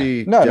bubble there.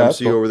 see No, it's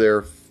Dempsey cool. over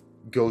there,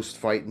 ghost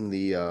fighting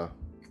the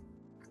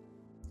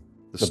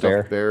stuffed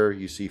bear. bear.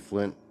 You see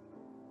Flint,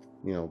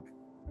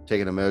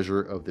 taking a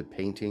measure of the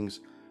paintings.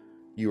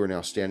 You are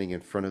now standing in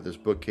front of this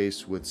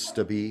bookcase with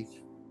Stubby,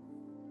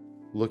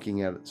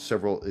 looking at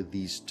several of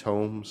these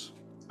tomes.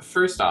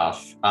 First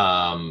off,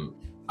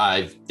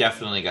 I've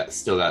definitely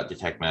still got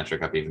detect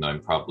magic up, even though I'm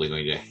probably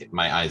going to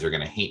my eyes are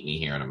going to hate me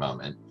here in a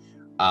moment.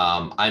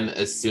 I'm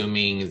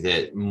assuming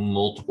that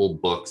multiple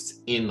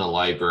books in the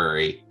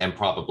library and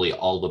probably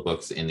all the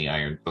books in the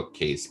iron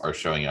bookcase are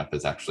showing up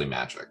as actually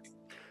magic.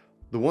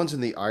 The ones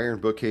in the iron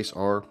bookcase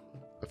are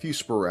a few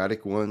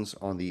sporadic ones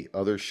on the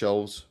other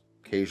shelves.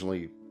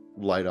 Occasionally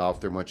light off.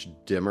 They're much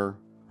dimmer.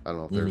 I don't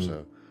know if there's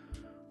an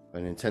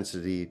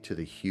intensity to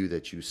the hue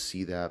that you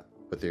see that,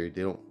 but they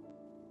don't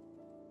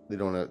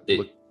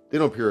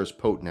appear as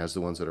potent as the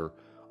ones that are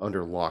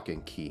under lock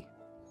and key.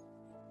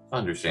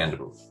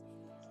 Understandable.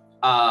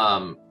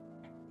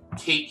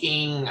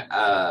 Taking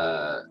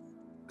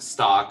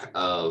stock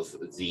of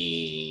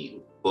the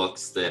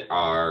books that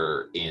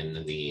are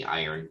in the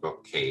iron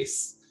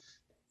bookcase,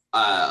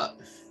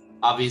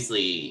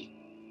 obviously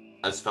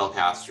a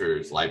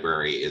spellcaster's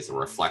library is a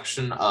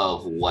reflection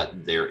of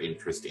what their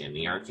interest in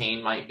the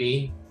arcane might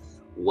be.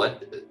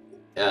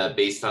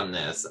 Based on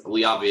this,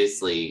 we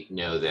obviously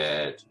know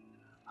that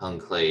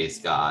Hunclay's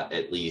got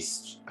at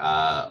least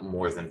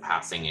more than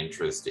passing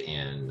interest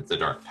in the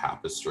Dark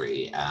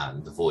Tapestry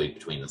and the Void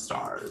Between the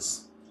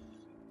Stars.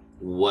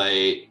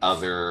 What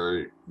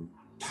other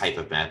type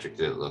of magic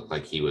did it look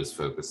like he was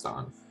focused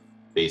on,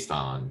 based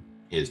on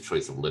his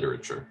choice of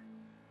literature?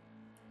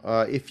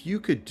 If you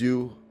could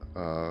do,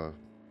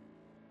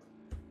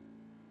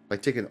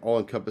 take an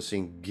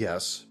all-encompassing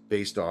guess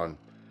based on,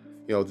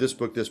 this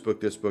book, this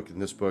book, this book,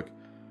 and this book,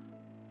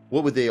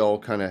 what would they all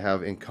kind of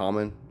have in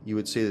common? You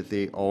would say that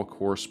they all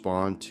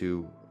correspond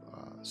to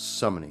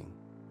summoning.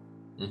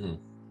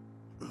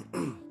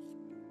 Mm-hmm.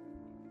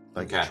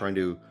 Okay. Trying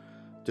to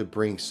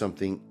bring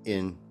something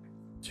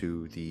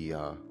into the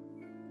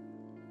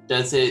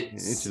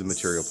into the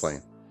material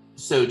plane.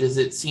 So does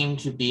it seem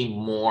to be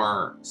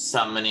more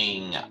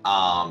summoning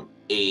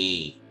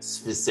a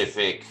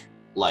specific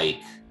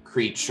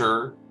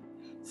creature?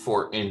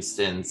 For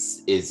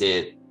instance, is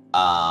it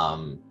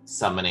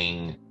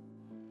summoning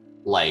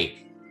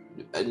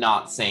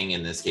not saying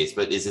in this case,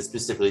 but is it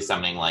specifically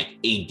summoning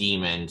a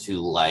demon to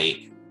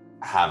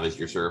have as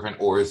your servant,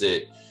 or is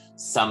it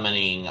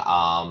summoning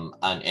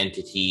an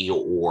entity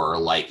or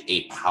like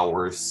a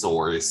power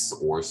source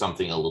or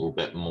something a little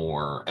bit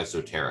more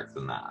esoteric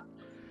than that?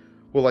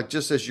 Well, like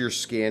just as you're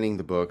scanning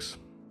the books,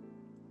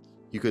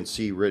 you can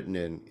see written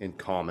in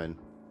common,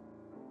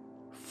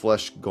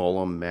 Flesh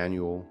Golem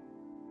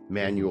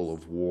Manual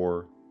of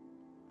War,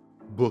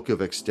 Book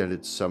of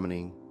Extended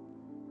Summoning.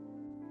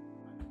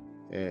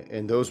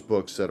 And those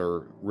books that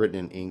are written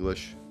in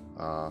English,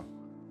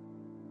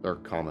 they're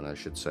common, I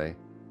should say,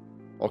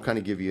 I'll kind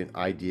of give you an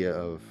idea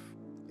of,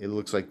 it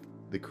looks like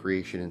the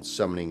creation and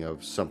summoning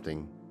of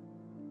something.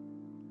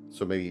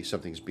 So maybe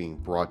something's being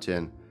brought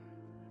in.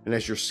 And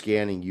as you're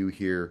scanning, you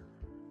hear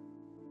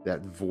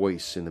that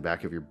voice in the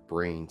back of your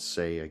brain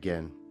say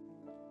again,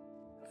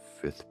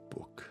 5th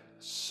book,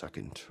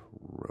 2nd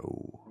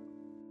row.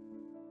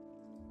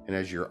 And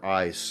as your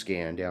eyes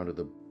scan down to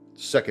the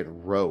 2nd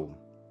row,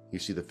 you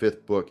see the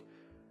 5th book.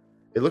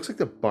 It looks like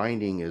the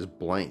binding is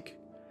blank,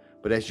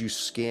 but as you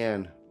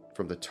scan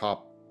from the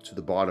top to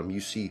the bottom,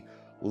 you see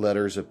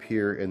letters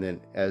appear, and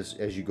then as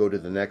you go to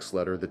the next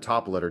letter, the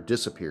top letter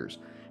disappears,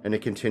 and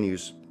it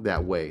continues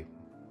that way.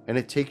 And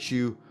it takes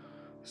you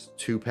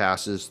 2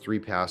 passes, 3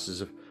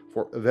 passes,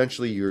 for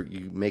eventually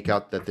you make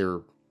out that there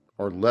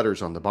are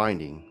letters on the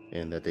binding,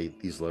 and that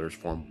these letters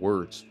form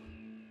words.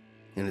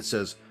 And it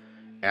says,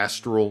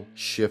 Astral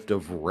Shift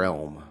of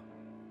Realm.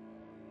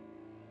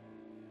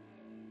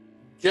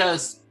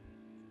 Just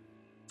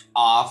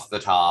off the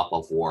top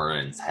of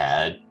Warren's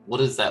head,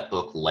 what is that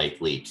book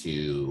likely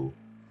to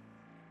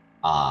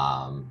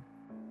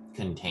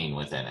contain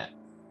within it?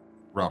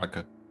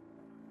 Erotica.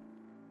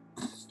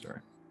 Sorry.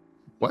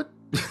 What?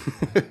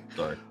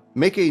 Sorry.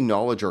 Make a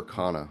knowledge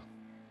arcana.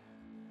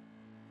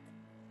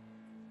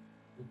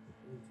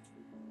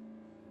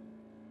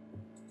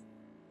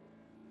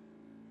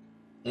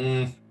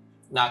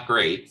 Not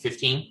great.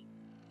 15?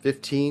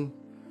 15.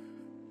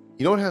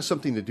 You know, it has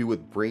something to do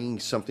with bringing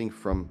something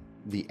from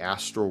the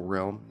astral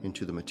realm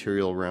into the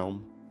material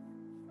realm.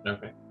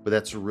 Okay. But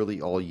that's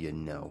really all you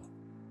know.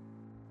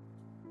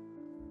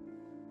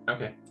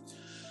 Okay.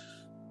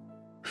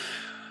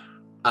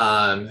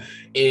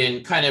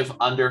 In kind of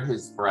under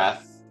his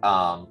breath,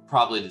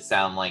 probably to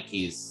sound like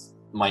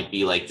might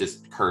be like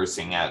just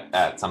cursing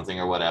at something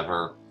or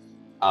whatever,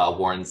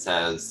 Warren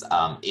says,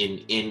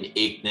 in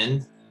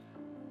Ignan,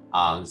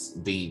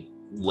 the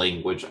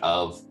language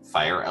of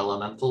fire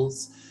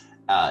elementals,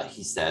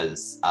 he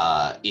says,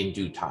 in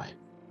due time.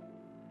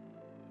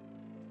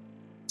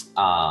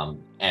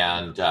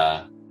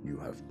 You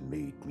have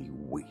made me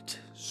wait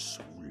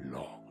so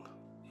long.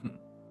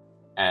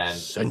 And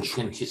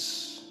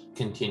Centuries.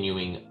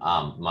 continuing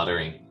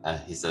muttering,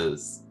 he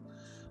says,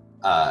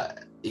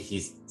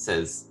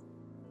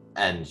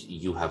 and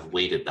you have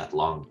waited that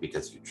long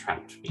because you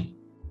trapped me.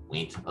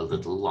 Wait a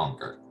little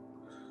longer.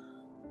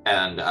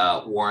 And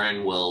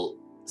Warren will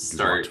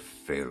start. Do not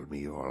fail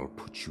me, or I'll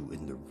put you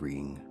in the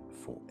ring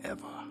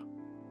forever.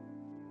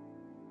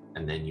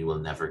 And then you will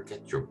never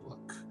get your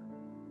book.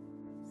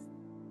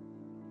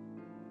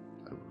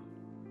 I will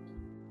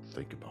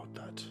think about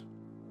that.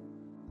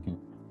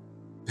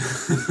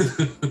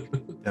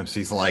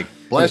 MC's like,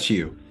 bless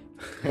you.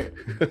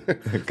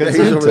 He's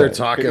over there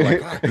talking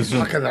like,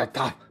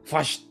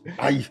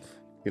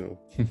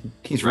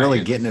 He's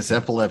really getting this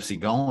epilepsy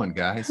going,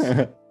 guys.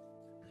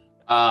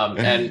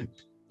 And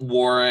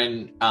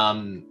Warren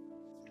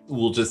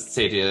will just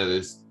say to the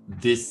others,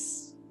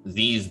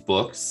 these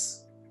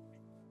books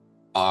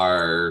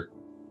are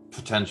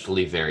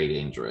potentially very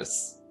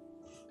dangerous.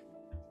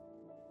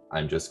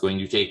 I'm just going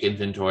to take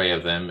inventory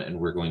of them, and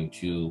we're going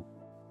to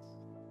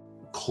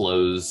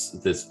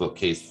close this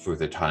bookcase for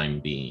the time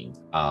being.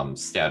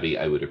 Stabby,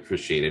 I would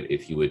appreciate it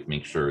if you would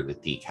make sure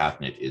that the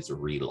cabinet is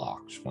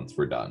relocked once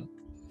we're done.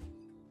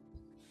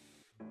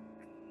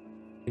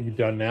 Are you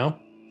done now?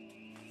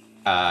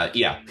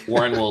 Yeah,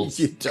 Warren will.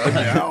 You done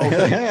now?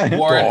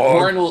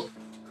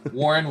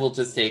 Warren will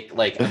just take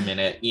like a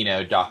minute,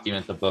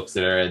 document the books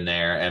that are in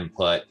there and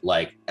put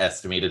like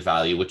estimated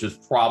value, which is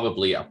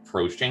probably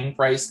approaching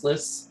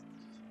priceless.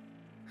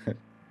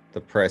 The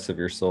price of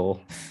your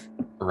soul.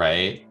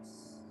 Right.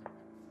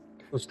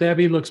 So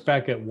Stabby looks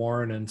back at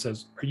Warren and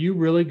says, are you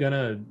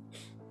gonna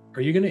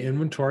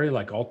inventory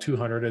like all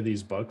 200 of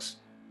these books?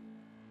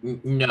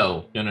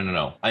 No.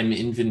 I'm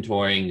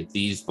inventorying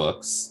these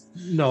books.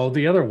 No,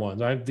 the other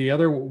ones.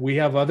 We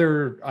have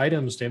other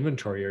items to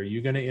inventory. Are you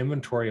going to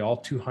inventory all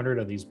 200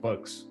 of these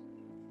books?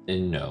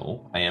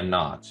 No, I am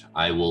not.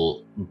 I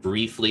will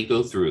briefly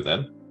go through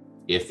them.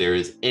 If there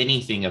is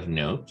anything of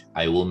note,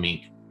 I will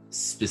make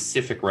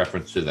specific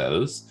reference to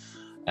those.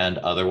 And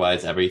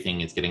otherwise,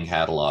 everything is getting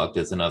cataloged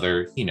as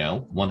another,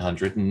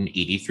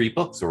 183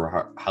 books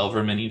or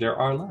however many there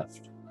are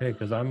left. Okay,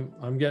 because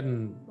I'm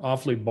getting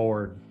awfully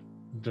bored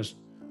just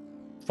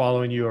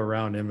following you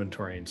around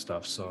inventorying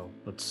stuff. So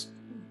let's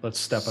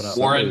step it up.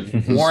 Warren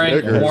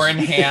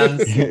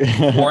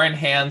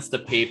hands the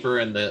paper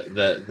and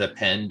the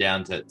pen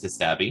down to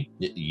Stabby.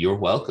 You're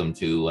welcome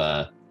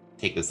to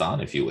take this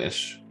on if you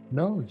wish.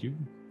 No, you.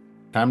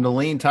 Time to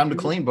lean, time to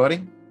clean,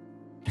 buddy.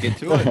 Get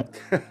to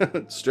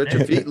it. Stretch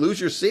your feet, lose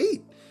your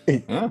seat.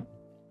 Yeah.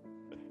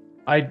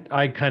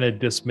 I kind of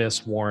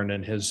dismiss Warren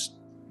and his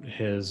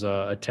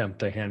attempt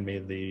to hand me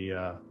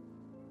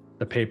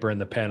the paper and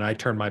the pen. I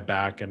turn my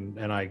back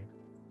and I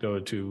go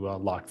to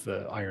lock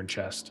the iron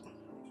chest.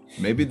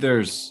 Maybe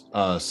there's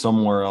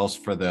somewhere else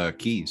for the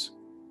keys.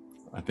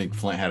 I think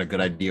Flint had a good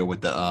idea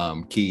with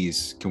the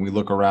keys. Can we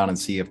look around and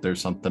see if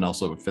there's something else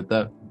that would fit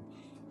that?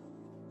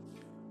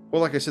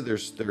 Well, like I said,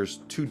 there's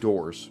two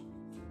doors,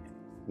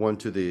 one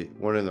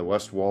in the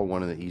west wall,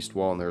 one in the east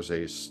wall, and there's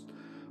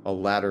a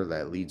ladder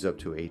that leads up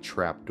to a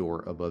trap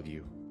door above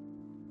you.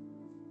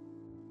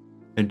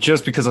 And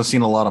just because I've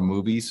seen a lot of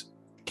movies,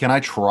 can I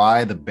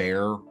try the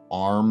bear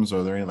arms?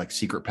 Are there any like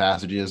secret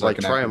passages? Like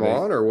I can try them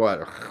activate? on or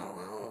what?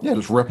 Yeah,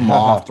 just rip them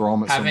off, throw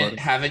them at somebody.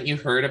 Haven't you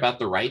heard about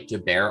the right to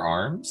bear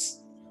arms?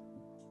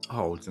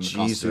 Oh, It's in the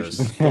Jesus.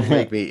 Constitution. Don't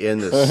make me end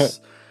this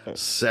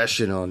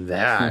session on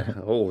that.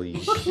 Holy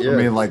shit. I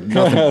mean, like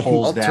nothing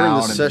pulls I'll down. turn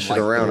the and, session like,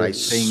 around, the I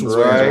things swear.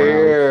 Right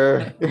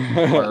around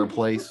here.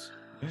 fireplace.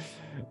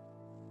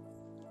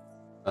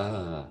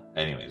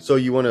 Anyways. So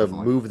you want to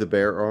Definitely. move the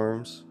bear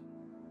arms?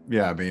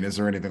 Yeah, I mean, is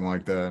there anything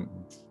like that?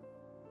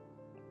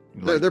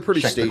 They're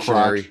pretty check the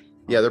stationary. crotch?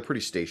 Yeah, they're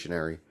pretty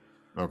stationary.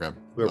 Okay.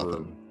 Whoever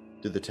Nothing.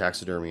 did the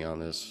taxidermy on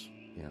this,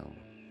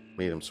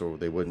 made them so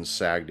they wouldn't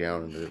sag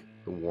down in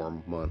the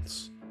warm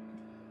months.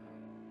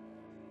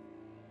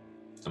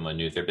 Someone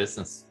knew their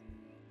business.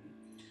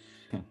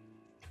 Made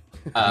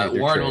their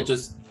Warren will trade.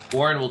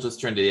 just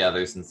turn to the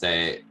others and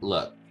say,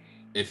 "Look,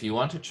 if you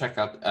want to check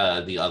out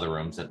the other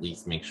rooms, at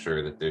least make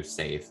sure that they're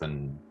safe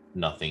and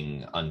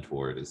nothing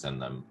untoward is in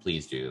them.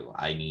 Please do.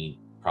 I need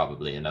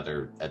probably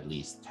another at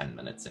least 10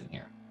 minutes in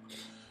here."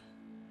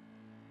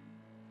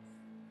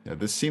 Yeah,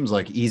 this seems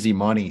like easy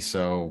money,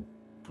 so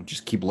we'll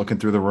just keep looking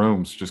through the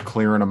rooms, just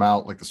clearing them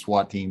out like the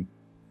SWAT team.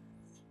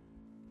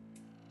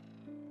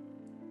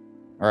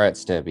 All right,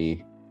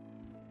 Stebby.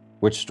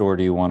 Which door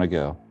do you want to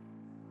go?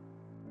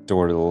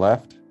 Door to the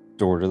left,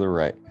 door to the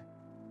right.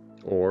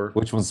 Or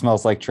Which one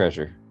smells like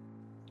treasure?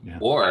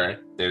 Or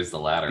there's the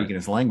ladder. Speaking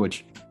his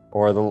language.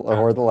 Or the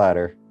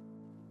ladder?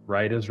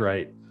 Right is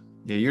right.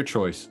 Yeah, your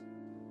choice.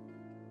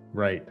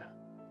 Right.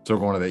 So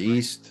we're going to the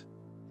east,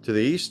 to the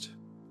east?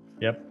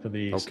 Yep. To the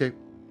east. Okay.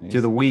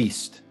 to the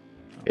west.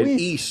 And East.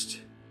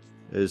 east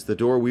is the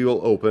door we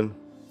will open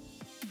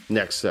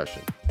next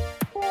session.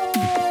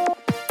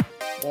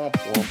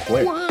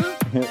 Quick.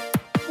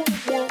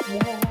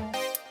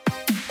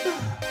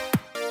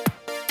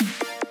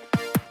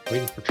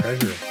 Waiting for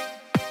treasure.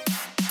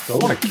 I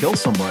want to kill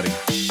somebody.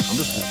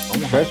 I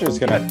want Treasure's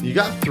gonna. You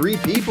got 3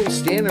 people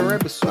standing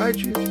right beside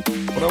you.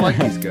 But I like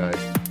these guys.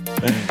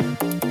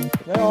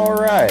 All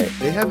right.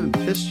 They haven't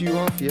pissed you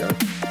off yet.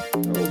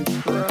 Holy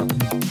crap.